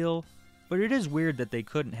biggest deal, but it is weird that they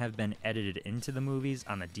couldn't have been edited into the movies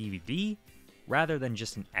on the DVD rather than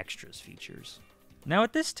just in extras features. Now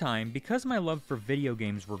at this time, because my love for video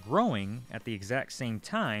games were growing at the exact same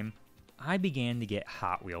time, I began to get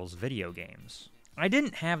Hot Wheels video games. I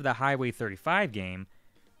didn't have the Highway 35 game,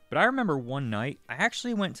 but I remember one night I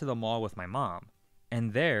actually went to the mall with my mom,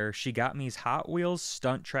 and there she got me Hot Wheels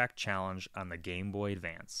Stunt Track Challenge on the Game Boy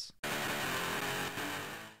Advance.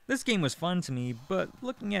 This game was fun to me, but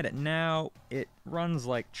looking at it now, it runs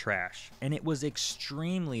like trash, and it was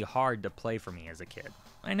extremely hard to play for me as a kid.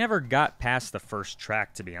 I never got past the first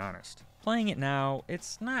track, to be honest. Playing it now,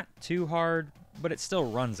 it's not too hard, but it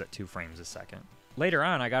still runs at 2 frames a second. Later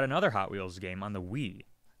on, I got another Hot Wheels game on the Wii,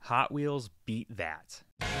 Hot Wheels Beat That.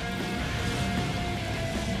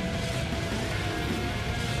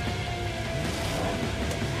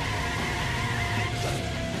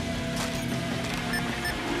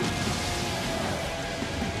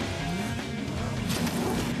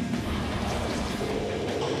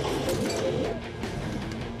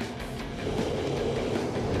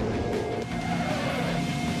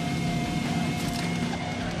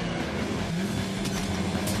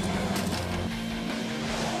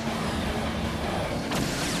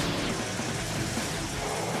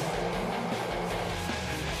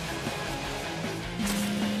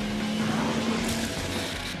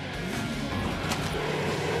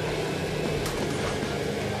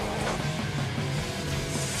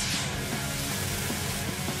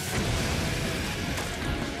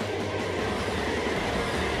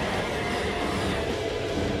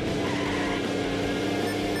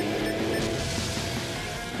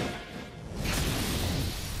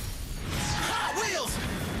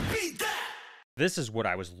 This is what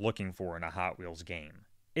I was looking for in a Hot Wheels game.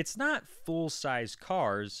 It's not full-size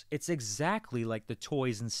cars, it's exactly like the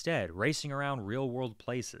toys instead, racing around real-world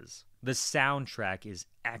places. The soundtrack is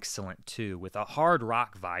excellent too, with a hard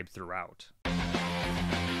rock vibe throughout.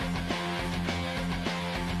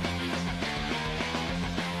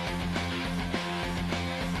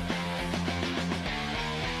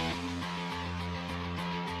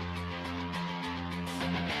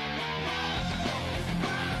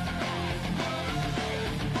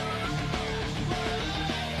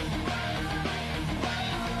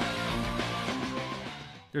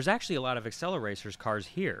 There's actually a lot of AcceleRacers cars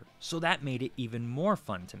here, so that made it even more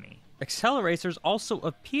fun to me. AcceleRacers also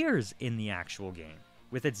appears in the actual game.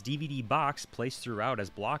 with its DVD box placed throughout as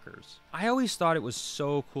blockers. I always thought it was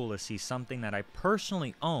so cool to see something that I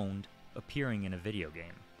personally owned appearing in a video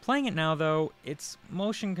game. Playing it now though, its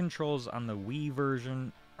motion controls on the Wii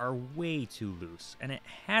version are way too loose, and it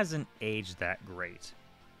hasn't aged that great.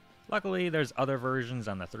 Luckily, there's other versions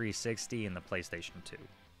on the 360 and the PlayStation 2.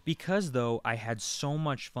 Because though I had so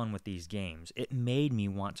much fun with these games, it made me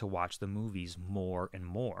want to watch the movies more and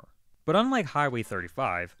more. But unlike Highway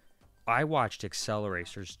 35, I watched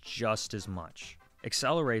AcceleRacers just as much.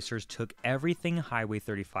 AcceleRacers took everything Highway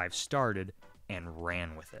 35 started and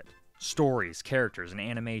ran with it. Stories, characters, and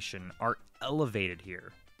animation are elevated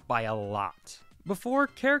here by a lot. Before,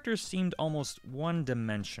 characters seemed almost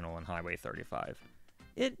one-dimensional in Highway 35.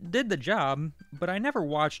 It did the job, but I never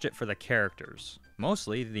watched it for the characters,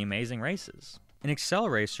 mostly the amazing races. In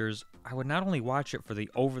AcceleRacers, I would not only watch it for the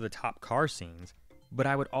over-the-top car scenes, but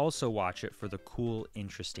I would also watch it for the cool,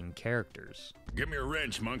 interesting characters. Give me a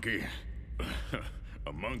wrench, monkey.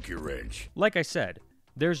 A monkey wrench. Like I said,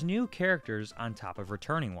 there's new characters on top of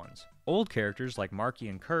returning ones. Old characters like Marky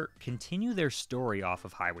and Kurt continue their story off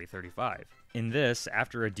of Highway 35. In this,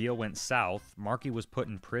 after a deal went south, Marky was put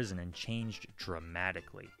in prison and changed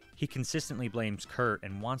dramatically. He consistently blames Kurt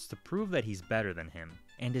and wants to prove that he's better than him,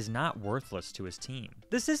 and is not worthless to his team.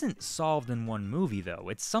 This isn't solved in one movie though,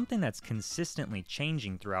 it's something that's consistently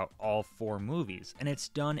changing throughout all 4 movies, and it's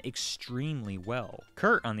done extremely well.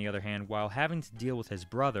 Kurt, on the other hand, while having to deal with his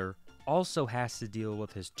brother, also has to deal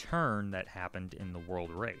with his turn that happened in the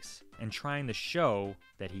world race, and trying to show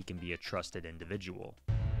that he can be a trusted individual.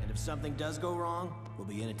 And if something does go wrong, we'll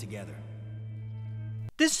be in it together.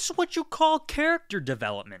 This is what you call character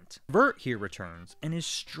development. Vert here returns and is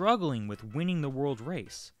struggling with winning the world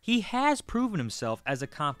race. He has proven himself as a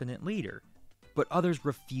competent leader, but others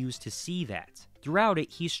refuse to see that. Throughout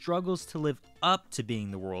it, he struggles to live up to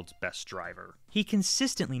being the world's best driver. He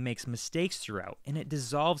consistently makes mistakes throughout, and it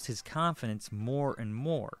dissolves his confidence more and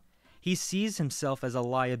more. He sees himself as a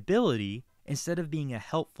liability instead of being a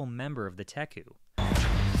helpful member of the Teku.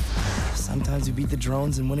 Sometimes we beat the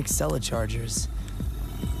drones and win AcceleChargers,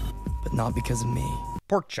 but not because of me.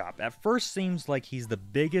 Porkchop at first seems like he's the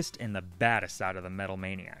biggest and the baddest out of the Metal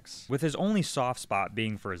Maniacs, with his only soft spot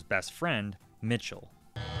being for his best friend, Mitchell.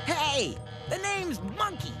 Hey, the name's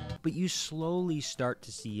Monkey. But you slowly start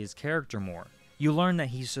to see his character more. You learn that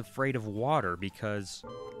he's afraid of water because...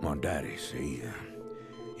 My daddy, see,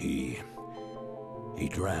 he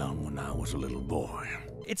drowned when I was a little boy.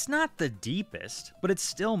 It's not the deepest, but it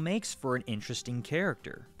still makes for an interesting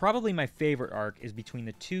character. Probably my favorite arc is between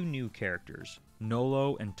the 2 new characters,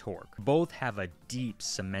 Nolo and Torque. Both have a deep,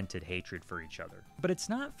 cemented hatred for each other, but it's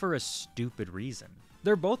not for a stupid reason.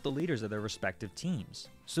 They're both the leaders of their respective teams,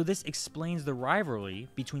 so this explains the rivalry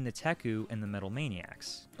between the Teku and the Metal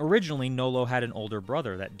Maniacs. Originally, Nolo had an older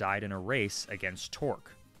brother that died in a race against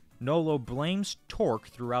Torque. Nolo blames Torque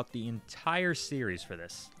throughout the entire series for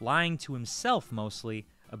this, lying to himself mostly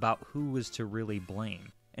about who was to really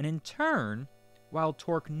blame. And in turn, while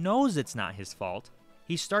Torque knows it's not his fault,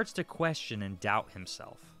 he starts to question and doubt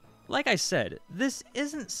himself. Like I said, this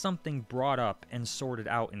isn't something brought up and sorted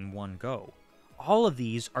out in one go. All of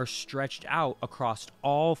these are stretched out across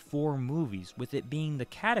all 4 movies, with it being the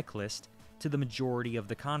catalyst to the majority of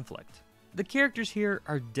the conflict. The characters here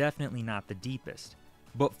are definitely not the deepest,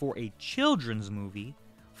 but for a children's movie,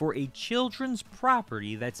 for a children's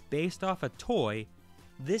property that's based off a toy,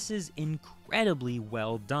 this is incredibly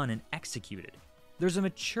well done and executed. There's a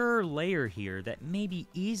mature layer here that may be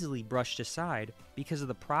easily brushed aside because of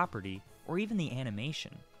the property or even the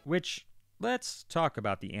animation, which, let's talk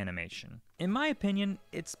about the animation. In my opinion,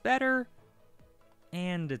 it's better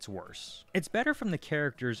and it's worse. It's better from the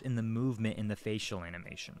characters in the movement and the facial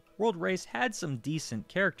animation. World Race had some decent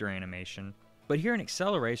character animation, but here in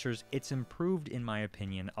AcceleRacers, it's improved in my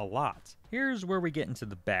opinion a lot. Here's where we get into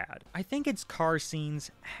the bad. I think its car scenes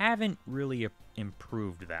haven't really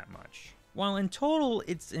improved that much. While in total,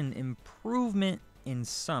 it's an improvement in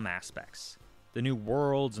some aspects. The new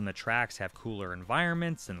worlds and the tracks have cooler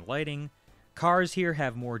environments and lighting. Cars here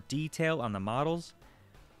have more detail on the models,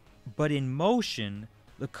 but in motion,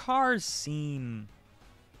 the cars seem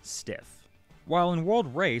stiff. While in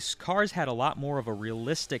World Race, cars had a lot more of a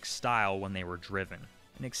realistic style when they were driven.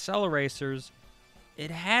 In AcceleRacers,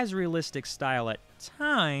 it has realistic style at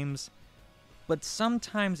times, but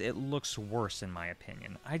sometimes it looks worse in my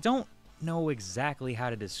opinion. I don't know exactly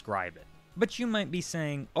how to describe it. But you might be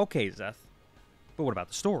saying, okay Zeth, but what about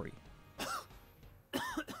the story?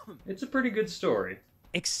 It's a pretty good story.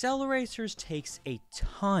 AcceleRacers takes a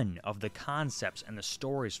ton of the concepts and the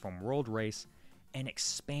stories from World Race and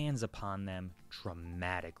expands upon them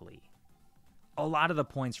dramatically. A lot of the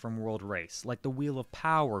points from World Race, like the Wheel of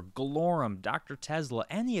Power, Galorum, Dr. Tesla,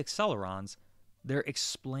 and the Accelerons, they're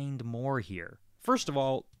explained more here. First of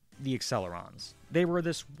all, the Accelerons. They were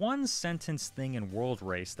this one-sentence thing in World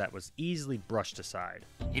Race that was easily brushed aside.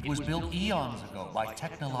 It was built eons ago by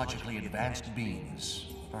technologically advanced beings,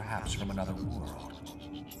 perhaps from another world.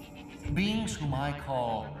 Beings whom I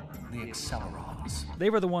call the Accelerons. They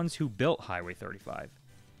were the ones who built Highway 35.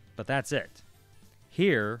 But that's it.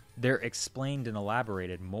 Here, they're explained and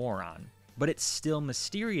elaborated more on, but it's still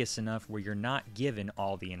mysterious enough where you're not given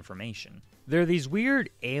all the information. They're these weird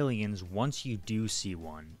aliens once you do see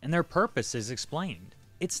one, and their purpose is explained.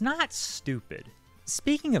 It's not stupid.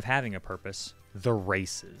 Speaking of having a purpose, the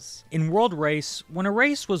races. In World Race, when a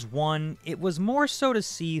race was won, it was more so to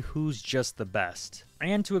see who's just the best,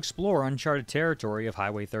 and to explore uncharted territory of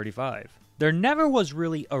Highway 35. There never was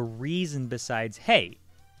really a reason besides, hey,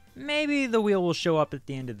 maybe the wheel will show up at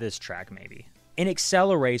the end of this track, maybe. In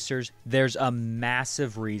AcceleRacers, there's a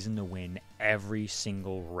massive reason to win every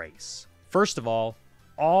single race. First of all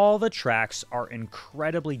the tracks are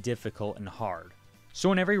incredibly difficult and hard.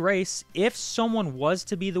 So in every race, if someone was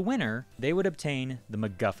to be the winner, they would obtain the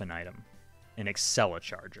MacGuffin item, an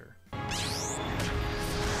AcceleCharger.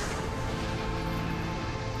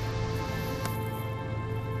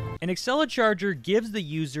 An AcceleCharger gives the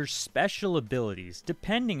user special abilities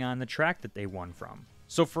depending on the track that they won from.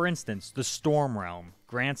 So for instance, the Storm Realm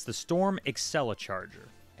grants the Storm AcceleCharger,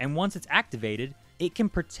 and once it's activated, it can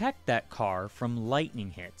protect that car from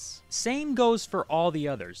lightning hits. Same goes for all the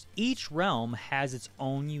others. Each realm has its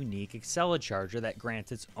own unique AcceleCharger that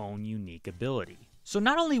grants its own unique ability. So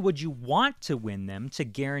not only would you want to win them to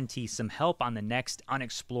guarantee some help on the next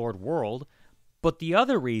unexplored world, but the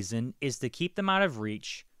other reason is to keep them out of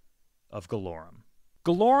reach of Galorum.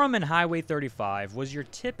 Galorum in Highway 35 was your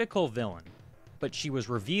typical villain, but she was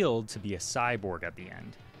revealed to be a cyborg at the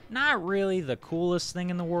end. Not really the coolest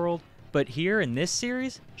thing in the world, but here in this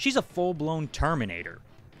series, she's a full-blown Terminator.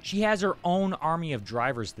 She has her own army of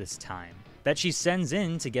drivers this time that she sends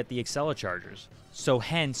in to get the AcceleChargers. So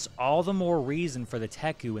hence, all the more reason for the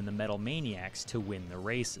Teku and the Metal Maniacs to win the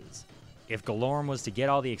races. If Galorum was to get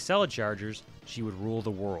all the AcceleChargers, she would rule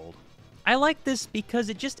the world. I like this because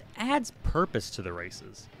it just adds purpose to the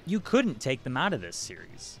races. You couldn't take them out of this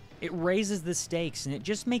series. It raises the stakes and it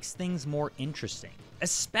just makes things more interesting,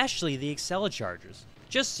 especially the AcceleChargers.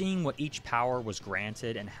 Just seeing what each power was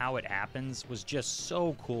granted and how it happens was just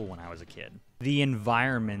so cool when I was a kid. The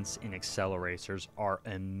environments in AcceleRacers are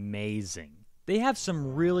amazing. They have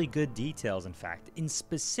some really good details, in fact, in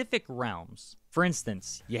specific realms. For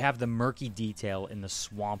instance, you have the murky detail in the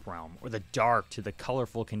Swamp Realm, or the dark to the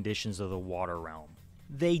colorful conditions of the Water Realm.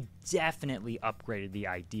 They definitely upgraded the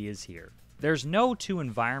ideas here. There's no two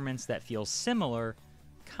environments that feel similar,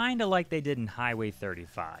 kinda like they did in Highway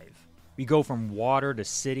 35. We go from water to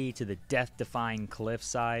city to the death-defying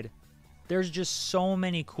cliffside. There's just so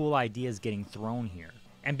many cool ideas getting thrown here.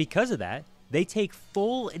 And because of that, they take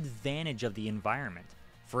full advantage of the environment.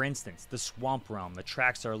 For instance, the Swamp Realm, the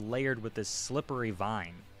tracks are layered with this slippery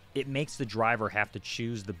vine. It makes the driver have to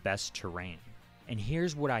choose the best terrain. And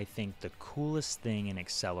here's what I think the coolest thing in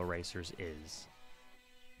AcceleRacers is.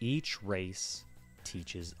 Each race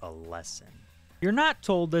teaches a lesson. You're not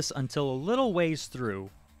told this until a little ways through,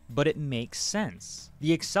 but it makes sense.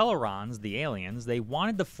 The Accelerons, the aliens, they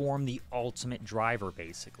wanted to form the ultimate driver,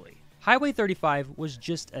 basically. Highway 35 was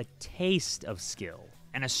just a taste of skill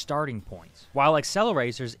and a starting point, while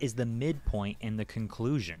AcceleRacers is the midpoint and the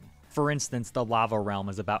conclusion. For instance, the Lava Realm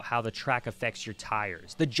is about how the track affects your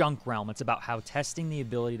tires. The Junk Realm, it's about how testing the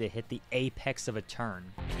ability to hit the apex of a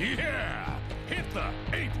turn. Yeah! Hit the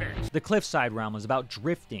apex! The Cliffside Realm is about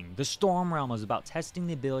drifting. The Storm Realm is about testing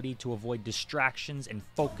the ability to avoid distractions and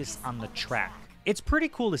focus on the track. It's pretty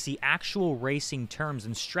cool to see actual racing terms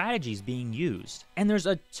and strategies being used. And there's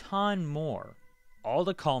a ton more, all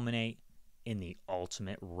to culminate in the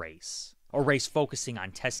ultimate race. A race focusing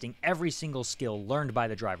on testing every single skill learned by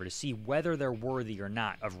the driver to see whether they're worthy or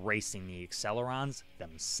not of racing the Accelerons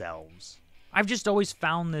themselves. I've just always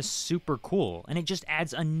found this super cool, and it just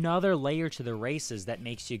adds another layer to the races that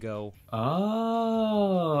makes you go,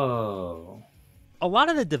 oh. A lot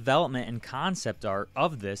of the development and concept art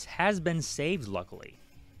of this has been saved, luckily.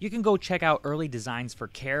 You can go check out early designs for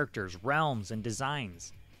characters, realms, and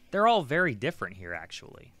designs. They're all very different here,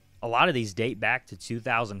 actually. A lot of these date back to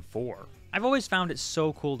 2004. I've always found it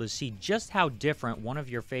so cool to see just how different one of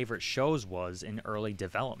your favorite shows was in early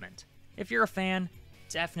development. If you're a fan,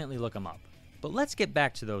 definitely look them up. But let's get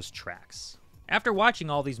back to those tracks. After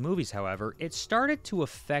watching all these movies, however, it started to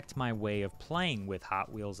affect my way of playing with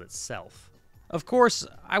Hot Wheels itself. Of course,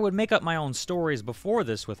 I would make up my own stories before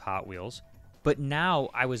this with Hot Wheels, but now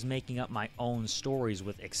I was making up my own stories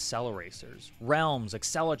with AcceleRacers, realms,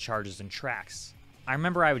 AcceleCharges, and tracks. I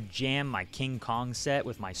remember I would jam my King Kong set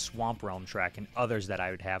with my Swamp Realm track and others that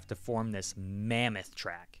I would have to form this mammoth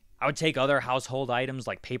track. I would take other household items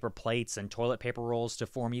like paper plates and toilet paper rolls to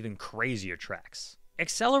form even crazier tracks.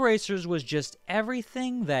 AcceleRacers was just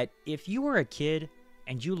everything that if you were a kid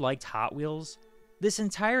and you liked Hot Wheels, this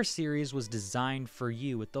entire series was designed for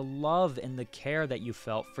you with the love and the care that you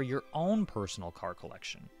felt for your own personal car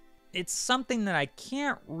collection. It's something that I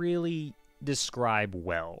can't really describe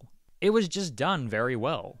well. It was just done very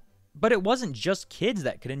well. But it wasn't just kids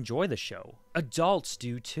that could enjoy the show. Adults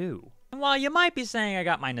do too. And while you might be saying I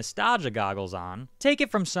got my nostalgia goggles on, take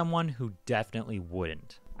it from someone who definitely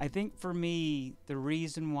wouldn't. I think for me, the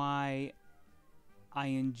reason why I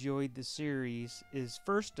enjoyed the series is,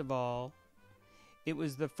 first of all, it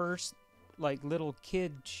was the first little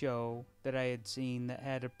kid show that I had seen that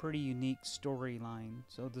had a pretty unique storyline.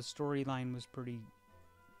 So the storyline was pretty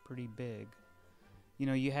big. You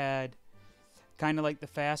know, you had kind of like the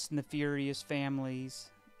Fast and the Furious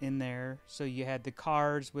families in there. So you had the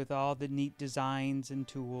cars with all the neat designs and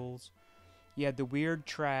tools. You had the weird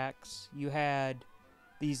tracks. You had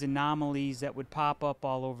these anomalies that would pop up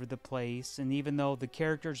all over the place. And even though the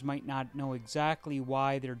characters might not know exactly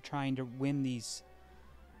why they're trying to win these,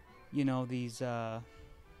 what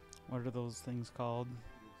are those things called?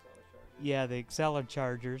 Yeah, the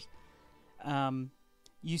AcceleChargers.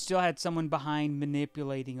 You still had someone behind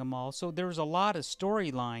manipulating them all. So there was a lot of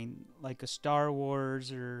storyline, like a Star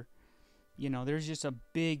Wars or, there's just a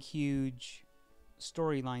big, huge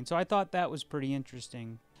storyline. So I thought that was pretty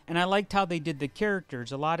interesting. And I liked how they did the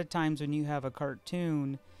characters. A lot of times when you have a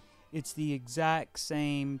cartoon, it's the exact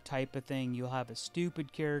same type of thing. You'll have a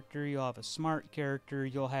stupid character, you'll have a smart character,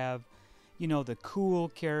 you'll have, the cool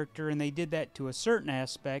character, and they did that to a certain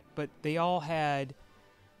aspect, but they all had,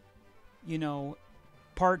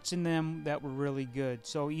 parts in them that were really good.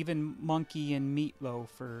 So even Monkey and Meatloaf,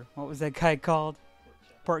 or what was that guy called?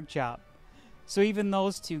 Pork Chop. So even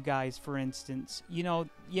those two guys, for instance,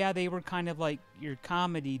 they were kind of like your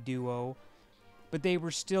comedy duo, but they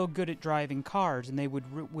were still good at driving cars, and they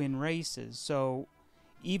would win races. So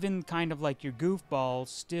even kind of like your goofballs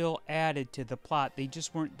still added to the plot. They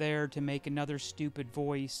just weren't there to make another stupid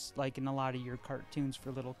voice like in a lot of your cartoons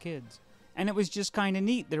for little kids. And it was just kind of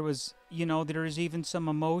neat. There was, there was even some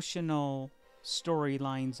emotional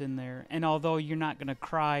storylines in there. And although you're not going to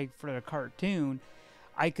cry for the cartoon,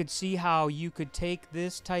 I could see how you could take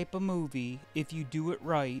this type of movie, if you do it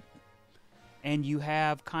right, and you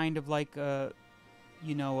have kind of like a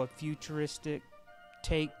futuristic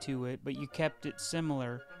take to it, but you kept it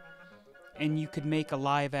similar, and you could make a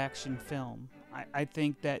live-action film. I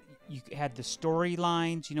think that you had the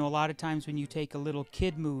storylines. A lot of times when you take a little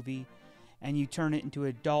kid movie and you turn it into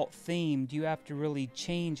adult themed, you have to really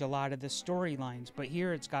change a lot of the storylines. But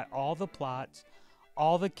here it's got all the plots,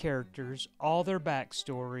 all the characters, all their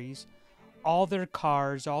backstories, all their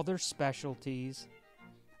cars, all their specialties.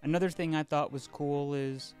 Another thing I thought was cool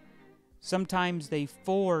is sometimes they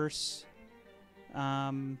force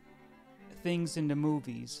things into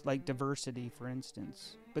movies, like diversity, for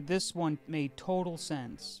instance. But this one made total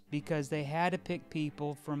sense because they had to pick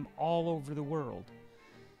people from all over the world.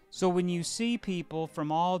 So when you see people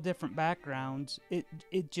from all different backgrounds, it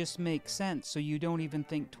just makes sense, so you don't even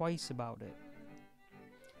think twice about it.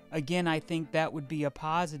 Again, I think that would be a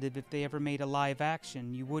positive if they ever made a live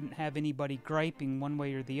action. You wouldn't have anybody griping one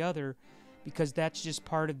way or the other, because that's just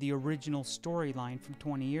part of the original storyline from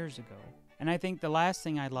 20 years ago. And I think the last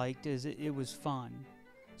thing I liked is it was fun.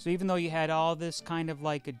 So even though you had all this kind of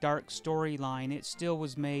like a dark storyline, it still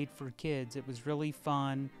was made for kids. It was really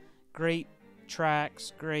fun, great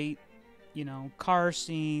tracks, great, car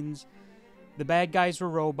scenes. The bad guys were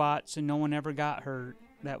robots and no one ever got hurt.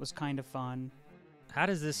 That was kind of fun. How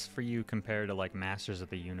does this for you compare to like Masters of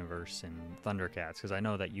the Universe and Thundercats? Because I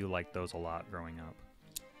know that you liked those a lot growing up.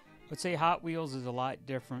 I'd say Hot Wheels is a lot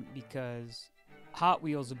different because Hot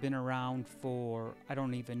Wheels have been around for, I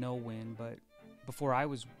don't even know when, but before I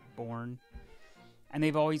was born. And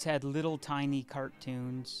they've always had little tiny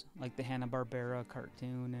cartoons, like the Hanna-Barbera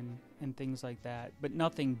cartoon and things like that, but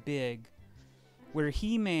nothing big. Where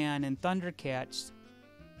He-Man and Thundercats,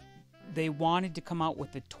 they wanted to come out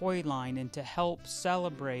with a toy line, and to help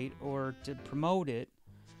celebrate or to promote it,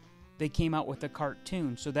 they came out with a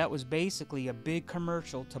cartoon. So that was basically a big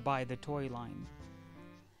commercial to buy the toy line.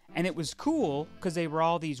 And it was cool because they were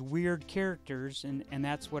all these weird characters, and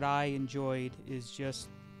that's what I enjoyed, is just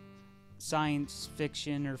science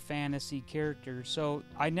fiction or fantasy characters. So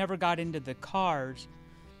I never got into the cars.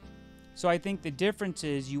 So I think the difference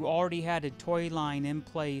is you already had a toy line in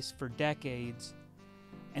place for decades.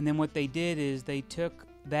 And then what they did is they took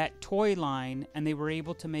that toy line and they were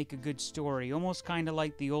able to make a good story. Almost kind of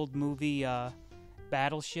like the old movie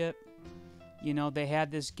Battleship. You know, they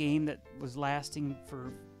had this game that was lasting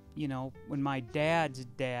for, you know, when my dad's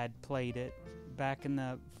dad played it back in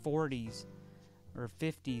the 40s or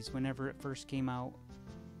 50s, whenever it first came out.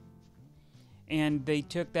 And they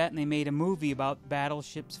took that and they made a movie about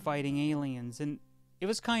battleships fighting aliens. And it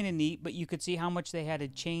was kind of neat, but you could see how much they had to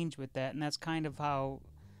change with that. And that's kind of how,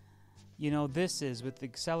 you know, this is with the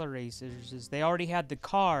AcceleRacers. Is they already had the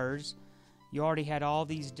cars. You already had all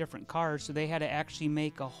these different cars. So they had to actually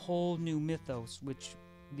make a whole new mythos, which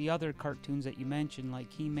the other cartoons that you mentioned,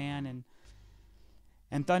 like He-Man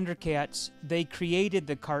and Thundercats, they created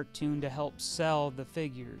the cartoon to help sell the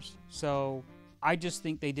figures. So I just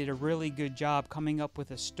think they did a really good job coming up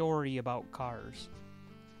with a story about cars.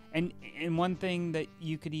 And one thing that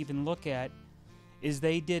you could even look at is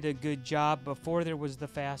they did a good job before there was the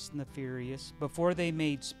Fast and the Furious, before they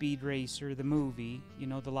made Speed Racer, the movie, you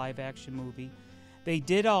know, the live action movie. They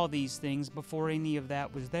did all these things before any of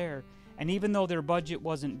that was there. And even though their budget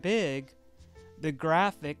wasn't big, the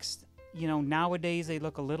graphics, you know, nowadays they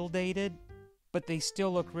look a little dated, but they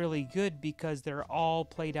still look really good because they're all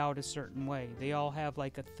played out a certain way. They all have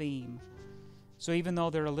like a theme. So even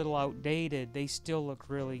though they're a little outdated, they still look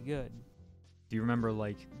really good. Do you remember,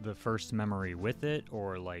 like, the first memory with it,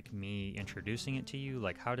 or, like, me introducing it to you?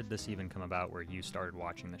 Like, how did this even come about where you started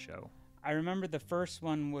watching the show? I remember the first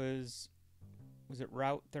one was it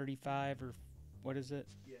Route 35, or what is it?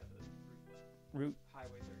 Yeah, Route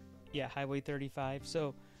Highway 35. Yeah, Highway 35.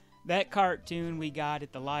 So that cartoon we got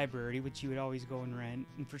at the library, which you would always go and rent.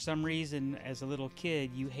 And for some reason, as a little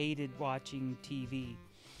kid, you hated watching TV.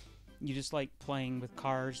 You just like playing with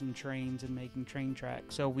cars and trains and making train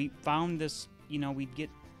tracks. So we found this, you know, we'd get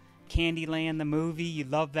Candyland, the movie. You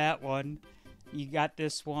love that one. You got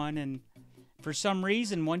this one. And for some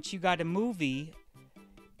reason, once you got a movie,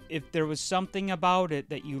 if there was something about it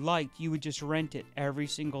that you liked, you would just rent it every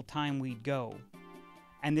single time we'd go.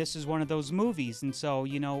 And this is one of those movies. And so,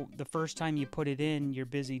 you know, the first time you put it in, you're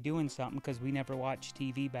busy doing something because we never watched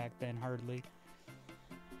TV back then, hardly.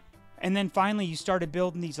 And then finally you started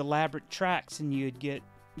building these elaborate tracks, and you'd get,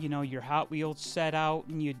 you know, your Hot Wheels set out,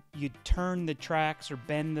 and you'd turn the tracks or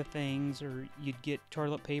bend the things, or you'd get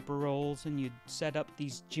toilet paper rolls, and you'd set up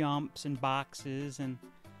these jumps and boxes. And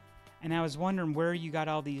I was wondering where you got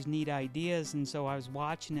all these neat ideas. And so I was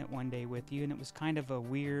watching it one day with you, and it was kind of a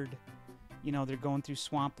weird, you know, they're going through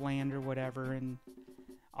swampland or whatever, and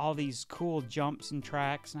all these cool jumps and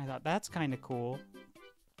tracks. And I thought, that's kind of cool.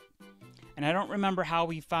 And I don't remember how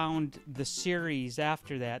we found the series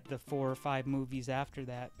after that, the 4 or 5 movies after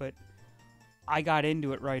that, but I got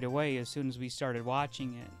into it right away as soon as we started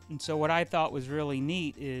watching it. And so what I thought was really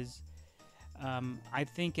neat is I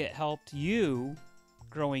think it helped you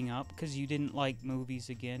growing up, because you didn't like movies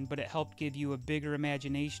again, but it helped give you a bigger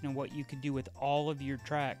imagination of what you could do with all of your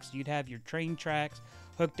tracks. You'd have your train tracks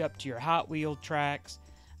hooked up to your Hot Wheel tracks,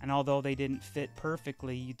 and although they didn't fit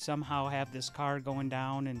perfectly, you'd somehow have this car going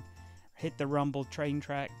down and hit the rumble train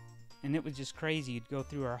track, and it was just crazy. You'd go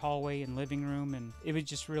through our hallway and living room, and it was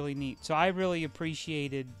just really neat. So I really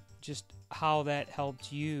appreciated just how that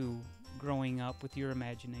helped you growing up with your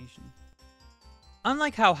imagination.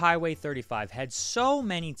 Unlike how Highway 35 had so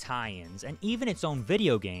many tie-ins and even its own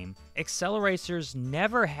video game, AcceleRacers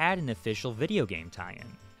never had an official video game tie-in.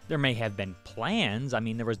 There may have been plans. I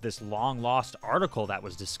mean, there was this long-lost article that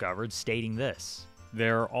was discovered stating this: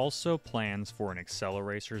 there are also plans for an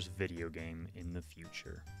AcceleRacers video game in the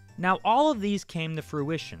future. Now, all of these came to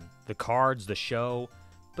fruition, the cards, the show,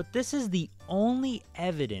 but this is the only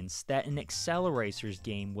evidence that an AcceleRacers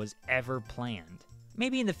game was ever planned.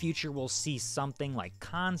 Maybe in the future we'll see something like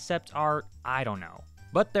concept art, I don't know.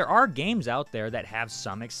 But there are games out there that have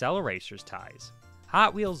some AcceleRacers ties.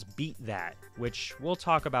 Hot Wheels beat that, which we'll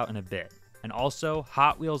talk about in a bit, and also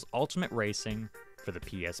Hot Wheels Ultimate Racing for the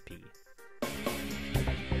PSP.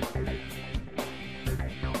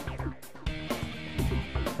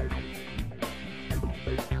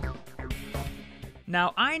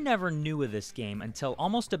 Now, I never knew of this game until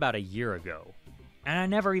almost about a year ago, and I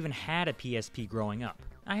never even had a PSP growing up.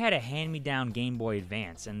 I had a hand-me-down Game Boy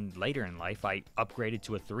Advance, and later in life I upgraded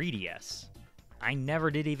to a 3DS. I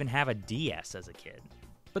never did even have a DS as a kid.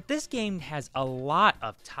 But this game has a lot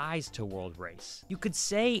of ties to World Race. You could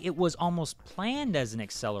say it was almost planned as an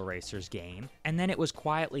AcceleRacers game, and then it was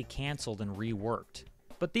quietly canceled and reworked.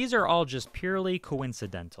 But these are all just purely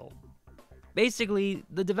coincidental. Basically,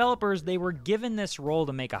 the developers, they were given this role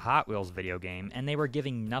to make a Hot Wheels video game, and they were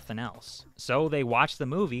giving nothing else. So they watched the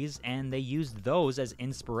movies, and they used those as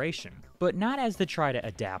inspiration, but not as to try to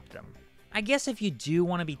adapt them. I guess if you do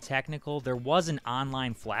want to be technical, there was an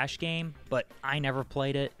online Flash game, but I never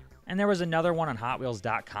played it. And there was another one on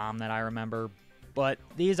HotWheels.com that I remember, but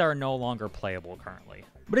these are no longer playable currently.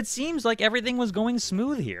 But it seems like everything was going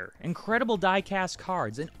smooth here. Incredible die-cast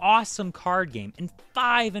cards, an awesome card game, and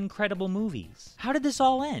 5 incredible movies. How did this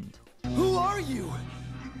all end? Who are you?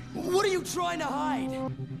 What are you trying to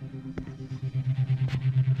hide?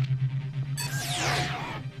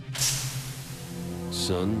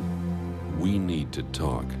 Son, we need to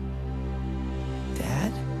talk.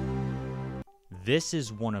 Dad? This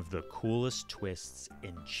is one of the coolest twists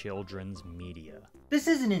in children's media. This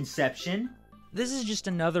isn't Inception. This is just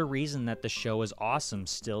another reason that the show is awesome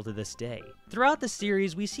still to this day. Throughout the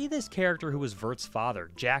series, we see this character who was Vert's father,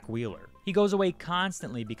 Jack Wheeler. He goes away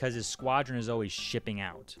constantly because his squadron is always shipping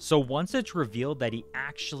out. So once it's revealed that he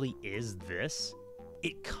actually is this,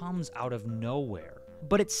 it comes out of nowhere.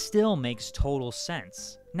 But it still makes total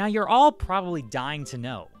sense. Now you're all probably dying to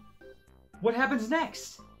know. What happens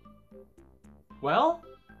next? Well?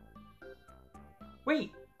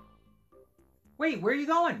 Wait, where are you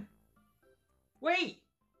going? Wait!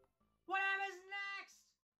 What happens next?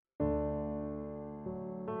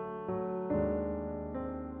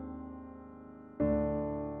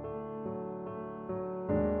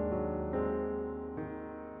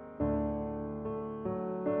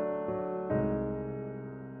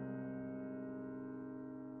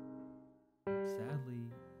 Sadly,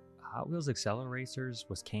 Hot Wheels AcceleRacers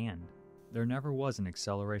was canned. There never was an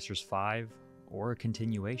AcceleRacers 5 or a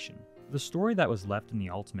continuation. The story that was left in the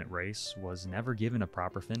Ultimate Race was never given a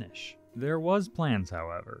proper finish. There was plans,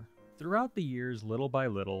 however. Throughout the years, little by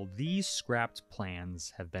little, these scrapped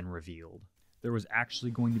plans have been revealed. There was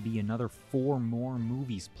actually going to be another 4 more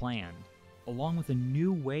movies planned, along with a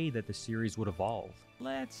new way that the series would evolve.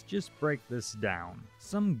 Let's just break this down.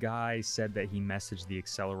 Some guy said that he messaged the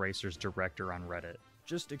AcceleRacers director on Reddit,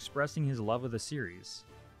 just expressing his love of the series.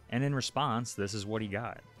 And in response, this is what he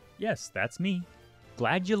got. Yes, that's me.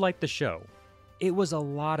 Glad you liked the show. It was a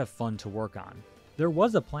lot of fun to work on. There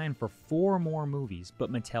was a plan for 4 more movies,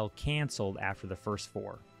 but Mattel canceled after the first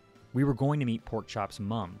 4. We were going to meet Porkchop's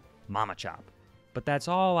mom, Mama Chop, but that's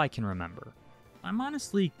all I can remember. I'm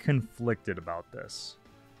honestly conflicted about this.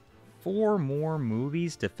 4 more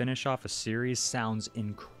movies to finish off a series sounds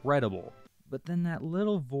incredible, but then that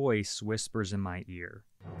little voice whispers in my ear.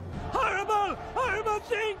 Horrible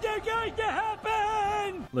things are going to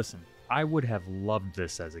happen! Listen, I would have loved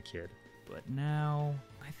this as a kid, but now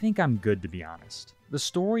I think I'm good, to be honest. The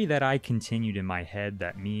story that I continued in my head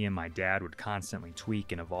that me and my dad would constantly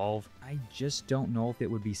tweak and evolve, I just don't know if it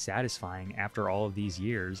would be satisfying after all of these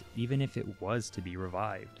years, even if it was to be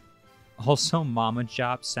revived. Also, Mama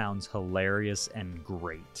Chop sounds hilarious and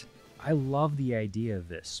great. I love the idea of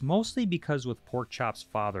this, mostly because with Porkchop's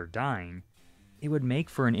father dying, it would make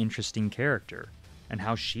for an interesting character, and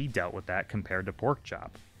how she dealt with that compared to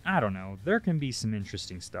Porkchop. I don't know, there can be some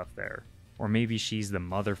interesting stuff there. Or maybe she's the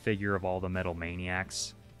mother figure of all the Metal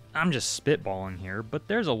Maniacs. I'm just spitballing here, but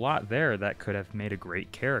there's a lot there that could have made a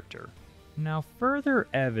great character. Now, further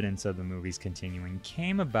evidence of the movies continuing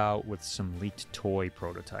came about with some leaked toy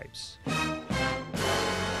prototypes.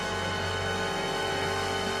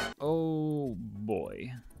 Oh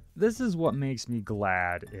boy. This is what makes me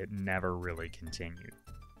glad it never really continued.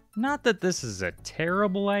 Not that this is a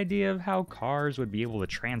terrible idea of how cars would be able to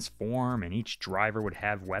transform and each driver would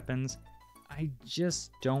have weapons. I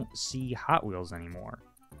just don't see Hot Wheels anymore.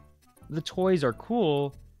 The toys are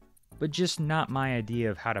cool, but just not my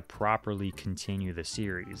idea of how to properly continue the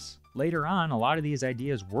series. Later on, a lot of these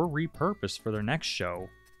ideas were repurposed for their next show,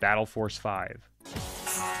 Battle Force 5.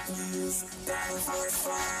 Hot Wheels, Battle Force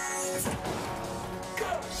 5. Go!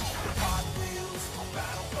 Hot Wheels,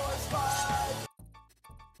 Battle Force 5.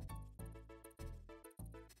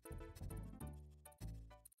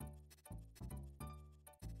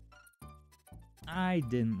 I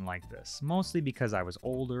didn't like this, mostly because I was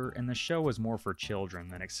older and the show was more for children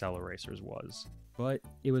than AcceleRacers was. But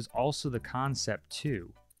it was also the concept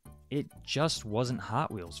too. It just wasn't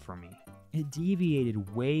Hot Wheels for me. It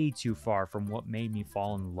deviated way too far from what made me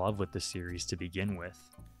fall in love with the series to begin with.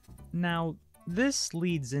 Now, this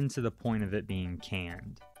leads into the point of it being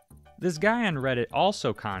canned. This guy on Reddit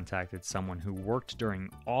also contacted someone who worked during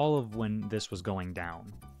all of when this was going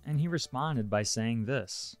down, and he responded by saying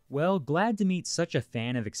this: "Well, glad to meet such a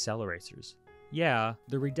fan of AcceleRacers. Yeah,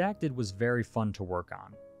 the Redacted was very fun to work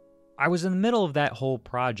on. I was in the middle of that whole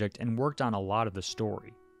project and worked on a lot of the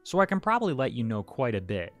story. so I can probably let you know quite a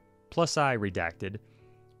bit. Plus I redacted.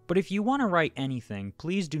 But if you want to write anything,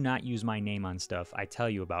 please do not use my name on stuff I tell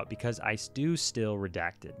you about because I do still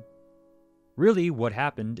redacted. Really, what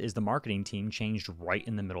happened is the marketing team changed right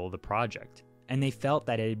in the middle of the project, and they felt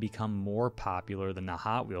that it had become more popular than the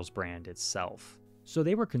Hot Wheels brand itself. So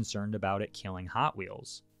they were concerned about it killing Hot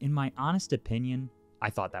Wheels. In my honest opinion, I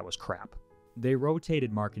thought that was crap. They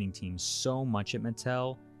rotated marketing teams so much at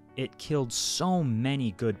Mattel, it killed so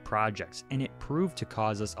many good projects, and it proved to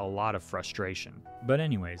cause us a lot of frustration. But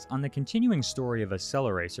anyways, on the continuing story of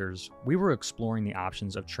AcceleRacers, we were exploring the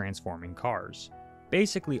options of transforming cars.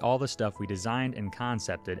 Basically, all the stuff we designed and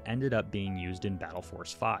concepted ended up being used in Battle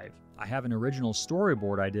Force 5. I have an original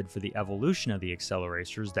storyboard I did for the evolution of the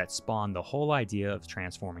AcceleRacers that spawned the whole idea of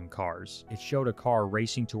transforming cars. It showed a car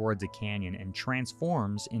racing towards a canyon and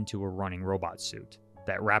transforms into a running robot suit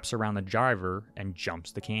that wraps around the driver and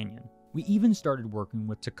jumps the canyon. We even started working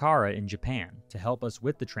with Takara in Japan to help us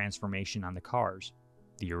with the transformation on the cars,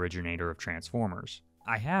 the originator of Transformers.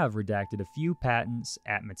 I have redacted a few patents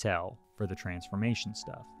at Mattel for the transformation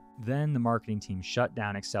stuff. Then the marketing team shut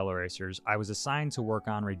down AcceleRacers. I was assigned to work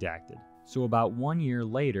on Redacted. So about 1 year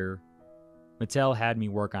later, Mattel had me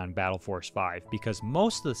work on Battle Force 5 because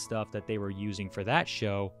most of the stuff that they were using for that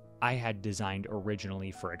show, I had designed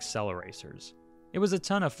originally for AcceleRacers. It was a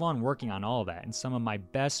ton of fun working on all that and some of my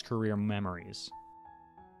best career memories.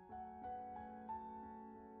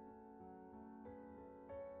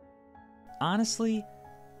 Honestly,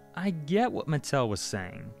 I get what Mattel was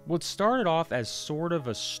saying. What started off as sort of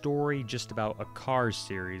a story just about a Cars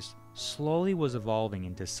series slowly was evolving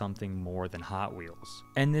into something more than Hot Wheels,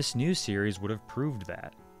 and this new series would have proved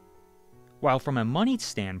that. While from a money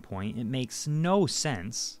standpoint it makes no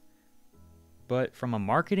sense, but from a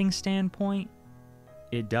marketing standpoint,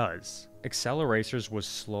 it does. AcceleRacers was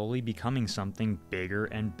slowly becoming something bigger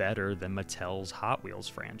and better than Mattel's Hot Wheels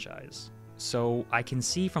franchise. So I can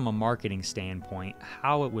see from a marketing standpoint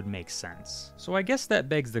how it would make sense. So I guess that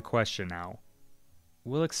begs the question now,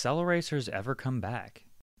 will AcceleRacers ever come back?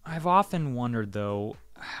 I've often wondered though,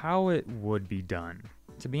 how it would be done.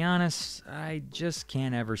 To be honest, I just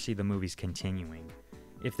can't ever see the movies continuing.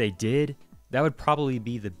 If they did, that would probably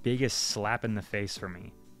be the biggest slap in the face for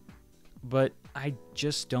me. But I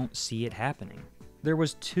just don't see it happening. There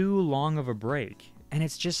was too long of a break, and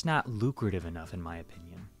it's just not lucrative enough in my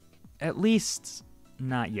opinion. At least,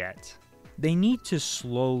 not yet. They need to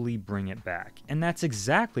slowly bring it back, and that's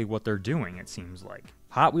exactly what they're doing, it seems like.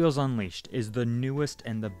 Hot Wheels Unleashed is the newest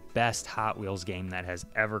and the best Hot Wheels game that has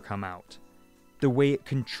ever come out. The way it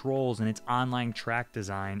controls and its online track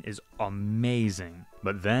design is amazing.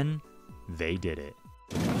 But then, they did it.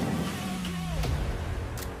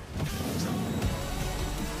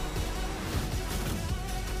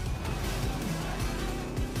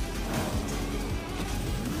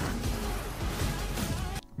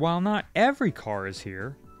 While not every car is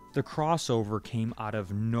here, the crossover came out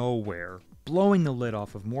of nowhere, blowing the lid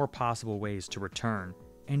off of more possible ways to return,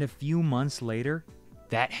 and a few months later,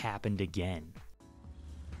 that happened again.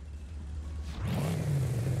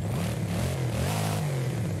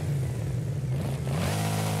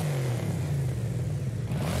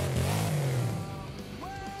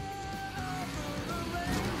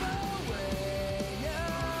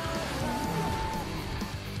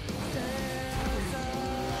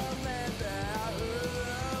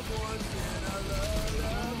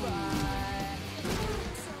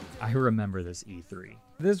 I remember this E3.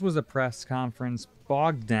 This was a press conference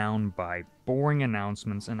bogged down by boring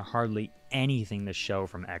announcements and hardly anything to show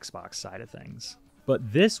from Xbox side of things.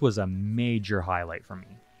 But this was a major highlight for me.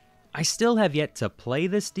 I still have yet to play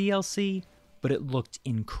this DLC, but it looked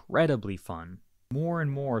incredibly fun. More and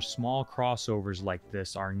more small crossovers like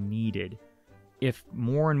this are needed. If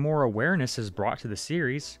more and more awareness is brought to the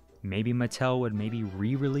series, maybe Mattel would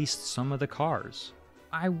re-release some of the cars.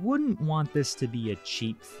 I wouldn't want this to be a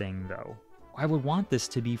cheap thing though. I would want this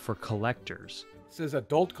to be for collectors. This is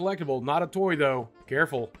adult collectible, not a toy though.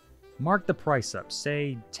 Careful. Mark the price up,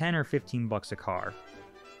 say 10 or 15 bucks a car.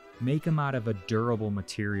 Make them out of a durable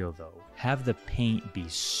material though. Have the paint be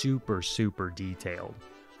super detailed.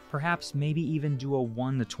 Perhaps maybe even do a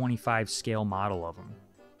 1:25 scale model of them.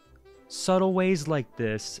 Subtle ways like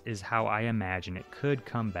this is how I imagine it could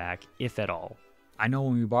come back, if at all. I know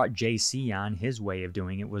when we brought JC on, his way of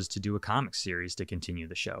doing it was to do a comic series to continue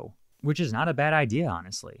the show, which is not a bad idea,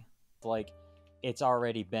 honestly. Like, it's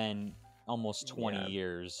already been almost 20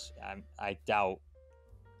 years. I doubt,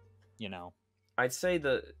 I'd say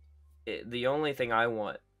the only thing I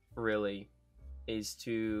want, really, is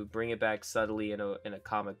to bring it back subtly in a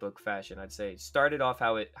comic book fashion. I'd say start it off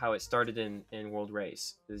how it started in World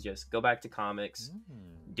Race. Is just go back to comics,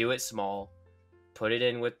 do it small, put it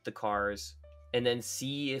in with the cars, and then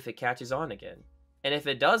see if it catches on again. And if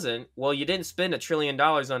it doesn't, well, you didn't spend $1 trillion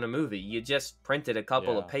on a movie. You just printed a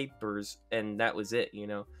couple of papers, and that was it, you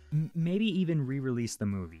know? Maybe even re-release the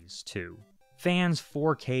movies, too. Fans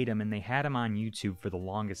 4K'd them, and they had them on YouTube for the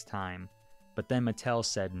longest time. But then Mattel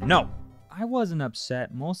said no. I wasn't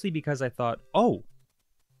upset, mostly because I thought, oh,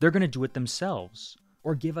 they're going to do it themselves.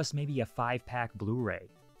 Or give us maybe a 5-pack Blu-ray.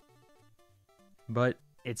 But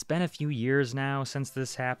it's been a few years now since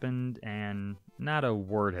this happened, and not a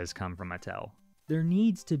word has come from Mattel. There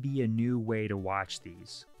needs to be a new way to watch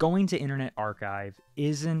these. Going to Internet Archive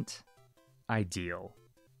isn't ideal.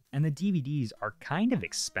 And the DVDs are kind of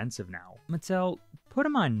expensive now. Mattel, put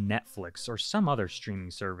them on Netflix or some other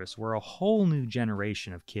streaming service where a whole new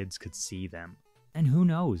generation of kids could see them. And who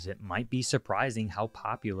knows, it might be surprising how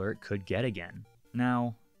popular it could get again.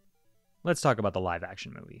 Now, let's talk about the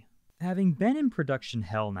live-action movie. Having been in production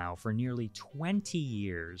hell now for nearly 20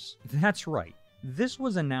 years, that's right, this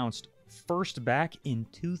was announced first back in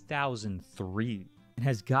 2003 and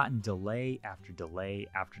has gotten delay after delay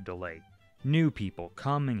after delay. New people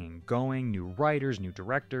coming and going, new writers, new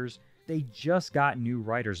directors. They just got new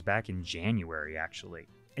writers back in January, actually.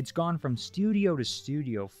 It's gone from studio to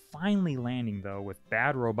studio, finally landing though with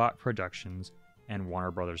Bad Robot Productions and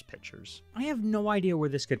Warner Brothers Pictures. I have no idea where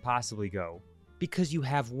this could possibly go, because you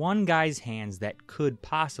have one guy's hands that could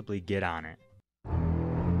possibly get on it.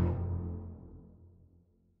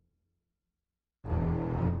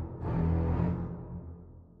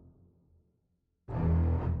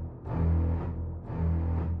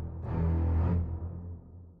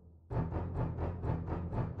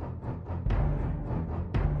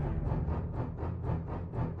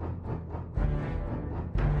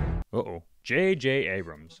 Uh-oh. J.J.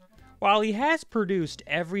 Abrams. While he has produced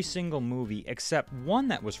every single movie except one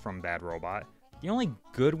that was from Bad Robot, the only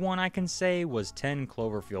good one I can say was 10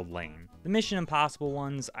 Cloverfield Lane. The Mission Impossible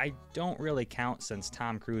ones I don't really count since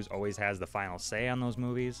Tom Cruise always has the final say on those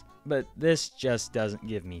movies, but this just doesn't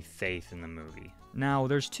give me faith in the movie. Now,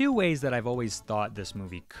 there's two ways that I've always thought this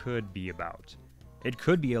movie could be about. It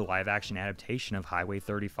could be a live-action adaptation of Highway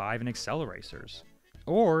 35 and AcceleRacers.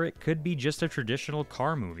 Or it could be just a traditional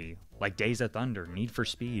car movie, like Days of Thunder, Need for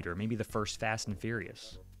Speed, or maybe the first Fast and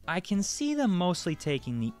Furious. I can see them mostly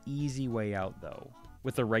taking the easy way out, though,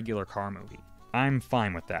 with a regular car movie. I'm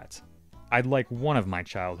fine with that. I'd like one of my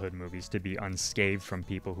childhood movies to be unscathed from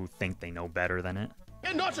people who think they know better than it.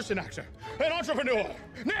 And not just an actor, an entrepreneur,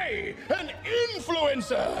 nay, an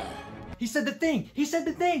influencer! He said the thing! He said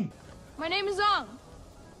the thing! My name is Zong.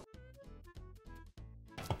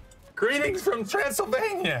 Greetings from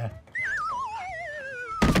Transylvania!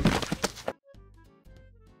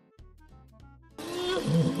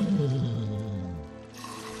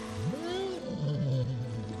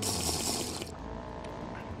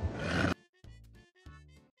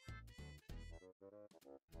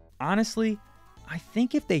 Honestly, I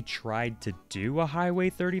think if they tried to do a Highway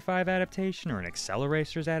 35 adaptation or an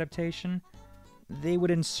AcceleRacers adaptation, they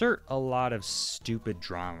would insert a lot of stupid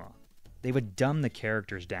drama. They would dumb the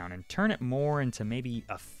characters down and turn it more into maybe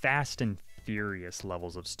a Fast and Furious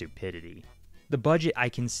levels of stupidity. The budget I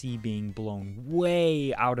can see being blown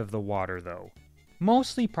way out of the water though.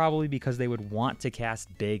 Mostly probably because they would want to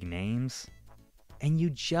cast big names. And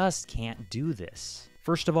you just can't do this.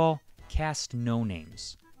 First of all, cast no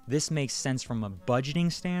names. This makes sense from a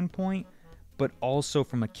budgeting standpoint, but also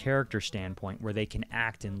from a character standpoint where they can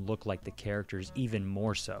act and look like the characters even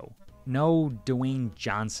more so. No Dwayne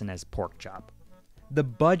Johnson as Porkchop. The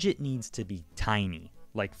budget needs to be tiny,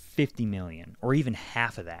 like $50 million, or even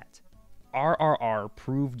half of that. RRR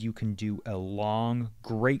proved you can do a long,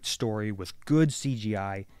 great story with good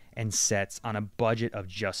CGI and sets on a budget of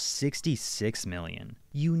just $66 million.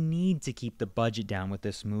 You need to keep the budget down with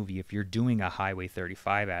this movie if you're doing a Highway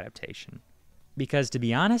 35 adaptation. Because to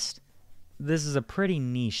be honest, this is a pretty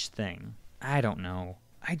niche thing. I don't know.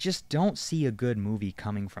 I just don't see a good movie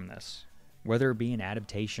coming from this, whether it be an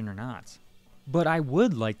adaptation or not. But I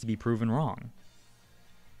would like to be proven wrong.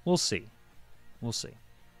 We'll see. We'll see.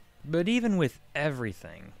 But even with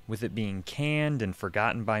everything, with it being canned and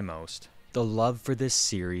forgotten by most, the love for this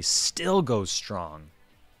series still goes strong,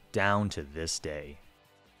 down to this day.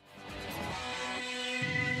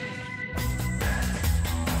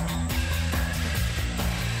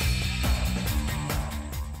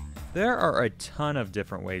 There are a ton of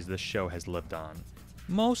different ways this show has lived on,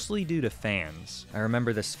 mostly due to fans. I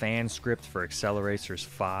remember this fan script for AcceleRacers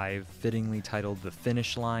 5, fittingly titled The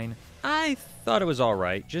Finish Line, I thought it was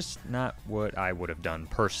alright, just not what I would have done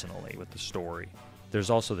personally with the story. There's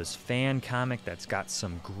also this fan comic that's got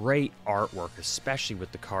some great artwork, especially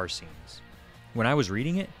with the car scenes. When I was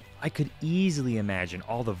reading it, I could easily imagine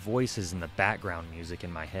all the voices and the background music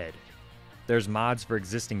in my head. There's mods for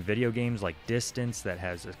existing video games like Distance that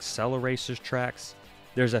has AcceleRacers tracks.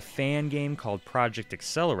 There's a fan game called Project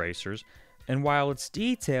AcceleRacers, and while it's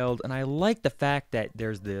detailed and I like the fact that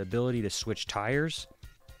there's the ability to switch tires,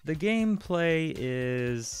 the gameplay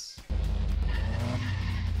is...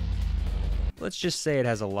 let's just say it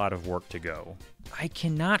has a lot of work to go. I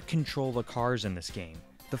cannot control the cars in this game.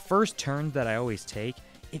 The first turns that I always take,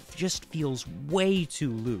 it just feels way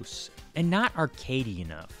too loose and not arcadey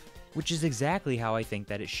enough, which is exactly how I think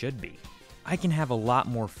that it should be. I can have a lot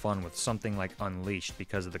more fun with something like Unleashed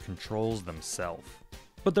because of the controls themselves.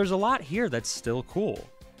 But there's a lot here that's still cool.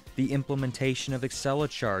 The implementation of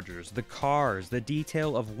AcceleChargers, the cars, the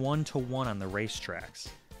detail of one-to-one on the racetracks.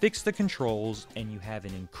 Fix the controls and you have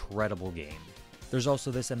an incredible game. There's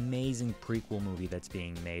also this amazing prequel movie that's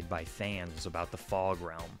being made by fans about the Fog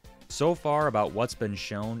Realm. So far about what's been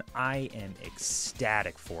shown, I am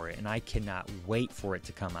ecstatic for it and I cannot wait for it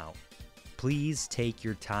to come out. Please take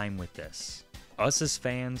your time with this. Us as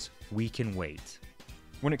fans, we can wait.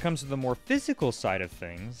 When it comes to the more physical side of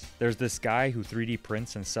things, there's this guy who 3D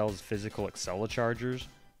prints and sells physical AcceleChargers.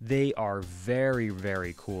 They are very,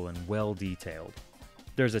 very cool and well detailed.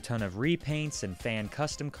 There's a ton of repaints and fan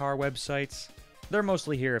custom car websites. They're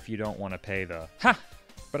mostly here if you don't want to pay the ha!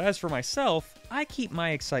 But as for myself, I keep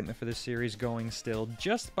my excitement for the series going still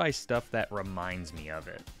just by stuff that reminds me of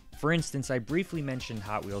it. For instance, I briefly mentioned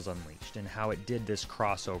Hot Wheels Unleashed and how it did this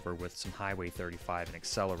crossover with some Highway 35 and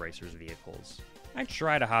AcceleRacers vehicles. I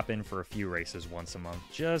try to hop in for a few races once a month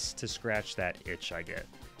just to scratch that itch I get.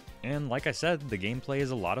 And like I said, the gameplay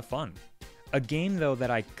is a lot of fun. A game though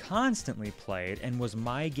that I constantly played and was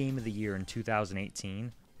my game of the year in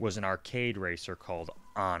 2018 was an arcade racer called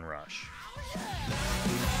Onrush.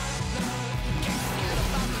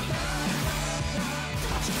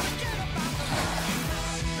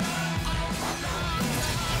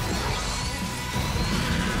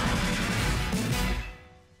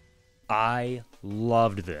 I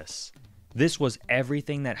loved this. This was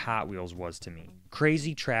everything that Hot Wheels was to me.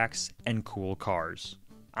 Crazy tracks and cool cars.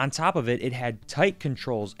 On top of it, it had tight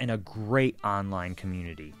controls and a great online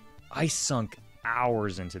community. I sunk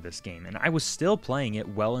hours into this game and I was still playing it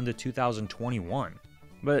well into 2021.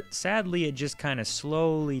 But sadly, it just kind of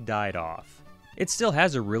slowly died off. It still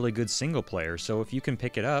has a really good single player, so if you can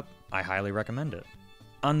pick it up, I highly recommend it.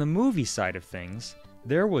 On the movie side of things,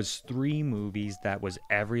 there was 3 movies that was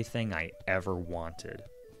everything I ever wanted.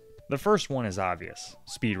 The first one is obvious,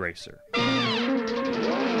 Speed Racer.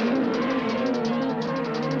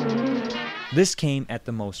 This came at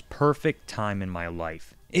the most perfect time in my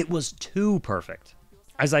life. It was too perfect.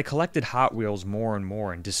 As I collected Hot Wheels more and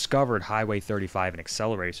more and discovered Highway 35 and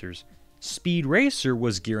AcceleRacers, Speed Racer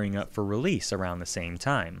was gearing up for release around the same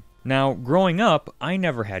time. Now, growing up, I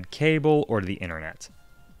never had cable or the internet,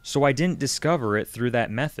 so I didn't discover it through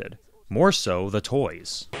that method, more so the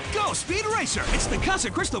toys. Go, Speed Racer! It's the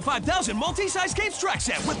Casa Crystal 5000 multi-size cage track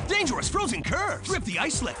set with dangerous frozen curves. Rip the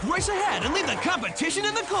ice slick, race ahead, and leave the competition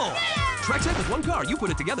in the cold. Track set with one car, you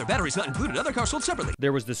put it together, batteries not included, other cars sold separately.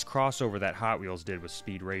 There was this crossover that Hot Wheels did with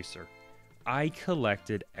Speed Racer. I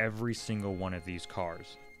collected every single one of these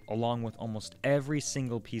cars, along with almost every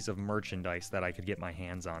single piece of merchandise that I could get my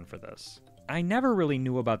hands on for this. I never really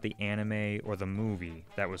knew about the anime or the movie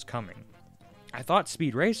that was coming. I thought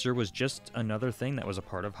Speed Racer was just another thing that was a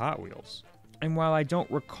part of Hot Wheels. And while I don't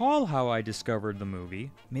recall how I discovered the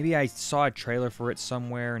movie, maybe I saw a trailer for it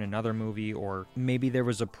somewhere in another movie, or maybe there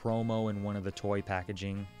was a promo in one of the toy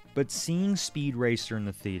packaging, but seeing Speed Racer in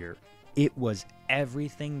the theater, it was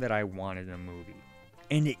everything that I wanted in a movie.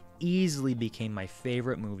 And it easily became my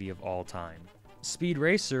favorite movie of all time. Speed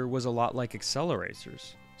Racer was a lot like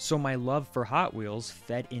AcceleRacers, so my love for Hot Wheels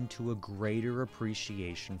fed into a greater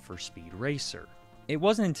appreciation for Speed Racer. It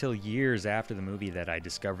wasn't until years after the movie that I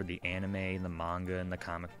discovered the anime, the manga, and the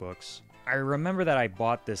comic books. I remember that I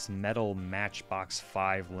bought this metal Matchbox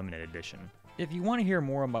 5 limited edition. If you want to hear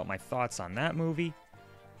more about my thoughts on that movie,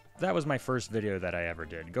 that was my first video that I ever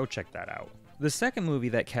did. Go check that out. The second movie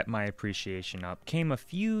that kept my appreciation up came a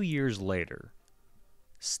few years later.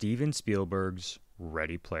 Steven Spielberg's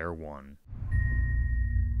Ready Player One.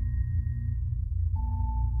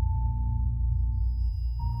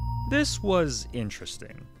 This was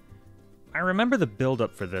interesting. I remember the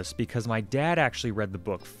build-up for this because my dad actually read the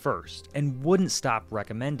book first and wouldn't stop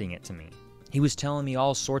recommending it to me. He was telling me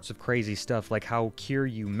all sorts of crazy stuff, like how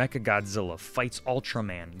Kiryu Mechagodzilla fights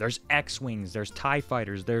Ultraman. There's X-Wings, there's TIE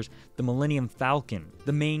Fighters, there's the Millennium Falcon.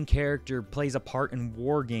 The main character plays a part in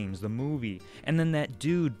War Games, the movie. And then that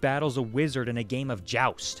dude battles a wizard in a game of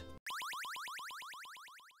Joust.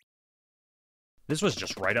 This was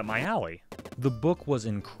just right up my alley. The book was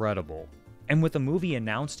incredible. And with the movie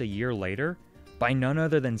announced a year later, by none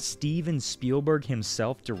other than Steven Spielberg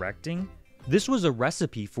himself directing, this was a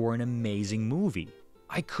recipe for an amazing movie.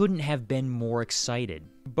 I couldn't have been more excited.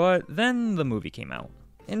 But then the movie came out.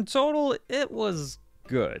 In total, it was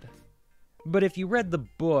good. But if you read the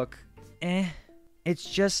book, it's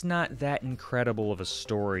just not that incredible of a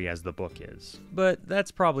story as the book is. But that's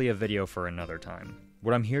probably a video for another time.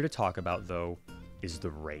 What I'm here to talk about, though, is the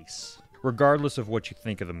race. Regardless of what you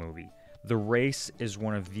think of the movie, the race is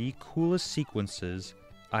one of the coolest sequences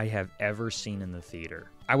I have ever seen in the theater.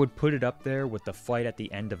 I would put it up there with the fight at the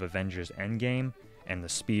end of Avengers Endgame and the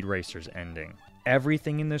Speed Racers ending.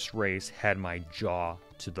 Everything in this race had my jaw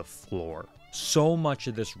to the floor. So much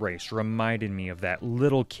of this race reminded me of that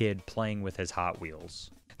little kid playing with his Hot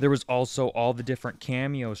Wheels. There was also all the different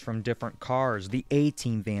cameos from different cars, the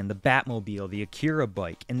A-Team van, the Batmobile, the Akira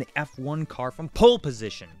bike, and the F1 car from Pole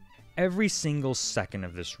Position. Every single second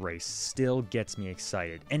of this race still gets me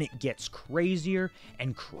excited, and it gets crazier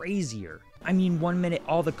and crazier. I mean, 1 minute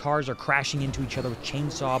all the cars are crashing into each other with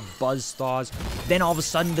chainsaw buzzsaws, then all of a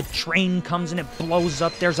sudden the train comes and it blows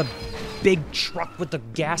up. There's a big truck with the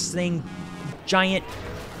gas thing, giant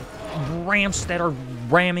ramps that are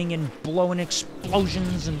ramming and blowing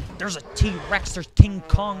explosions, and there's a T-Rex, there's King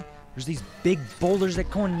Kong. There's these big boulders that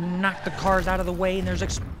go and knock the cars out of the way, and there's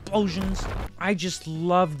explosions. I just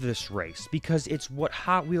love this race because it's what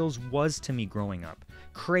Hot Wheels was to me growing up.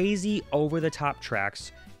 Crazy, over-the-top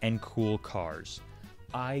tracks and cool cars.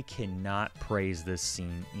 I cannot praise this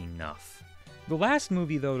scene enough. The last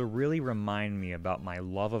movie, though, to really remind me about my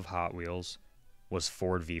love of Hot Wheels was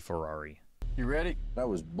Ford v Ferrari. You ready? I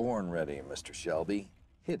was born ready, Mr. Shelby.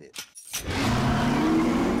 Hit it.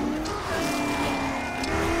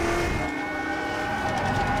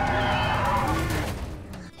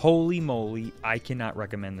 Holy moly, I cannot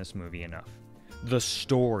recommend this movie enough. The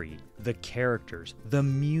story, the characters, the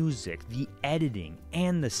music, the editing,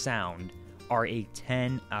 and the sound are a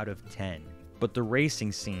 10 out of 10. But the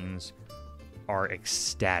racing scenes are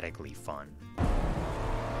ecstatically fun.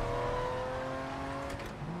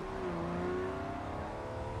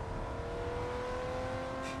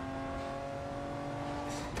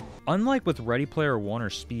 Unlike with Ready Player One or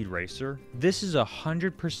Speed Racer, this is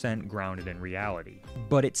 100% grounded in reality,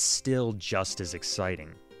 but it's still just as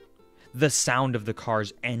exciting. The sound of the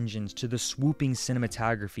car's engines to the swooping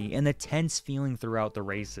cinematography and the tense feeling throughout the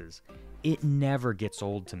races, it never gets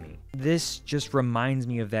old to me. This just reminds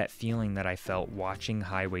me of that feeling that I felt watching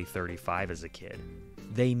Highway 35 as a kid.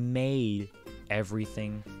 They made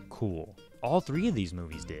everything cool. All three of these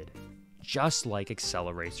movies did. Just like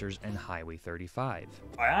AcceleRacers and Highway 35.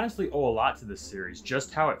 I honestly owe a lot to this series,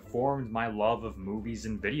 just how it formed my love of movies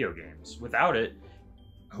and video games. Without it,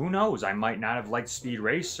 who knows, I might not have liked Speed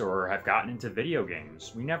Race or have gotten into video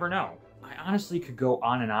games. We never know. I honestly could go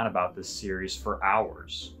on and on about this series for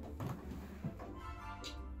hours.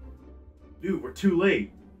 Dude, we're too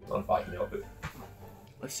late. Well, if I can help it.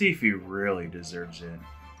 Let's see if he really deserves it.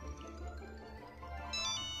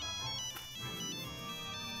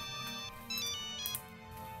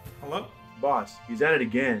 Hello? Boss, he's at it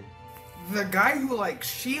again. The guy who likes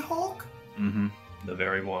She-Hulk? Mm-hmm. The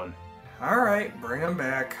very one. Alright, bring him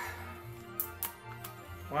back.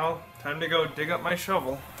 Well, time to go dig up my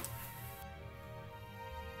shovel.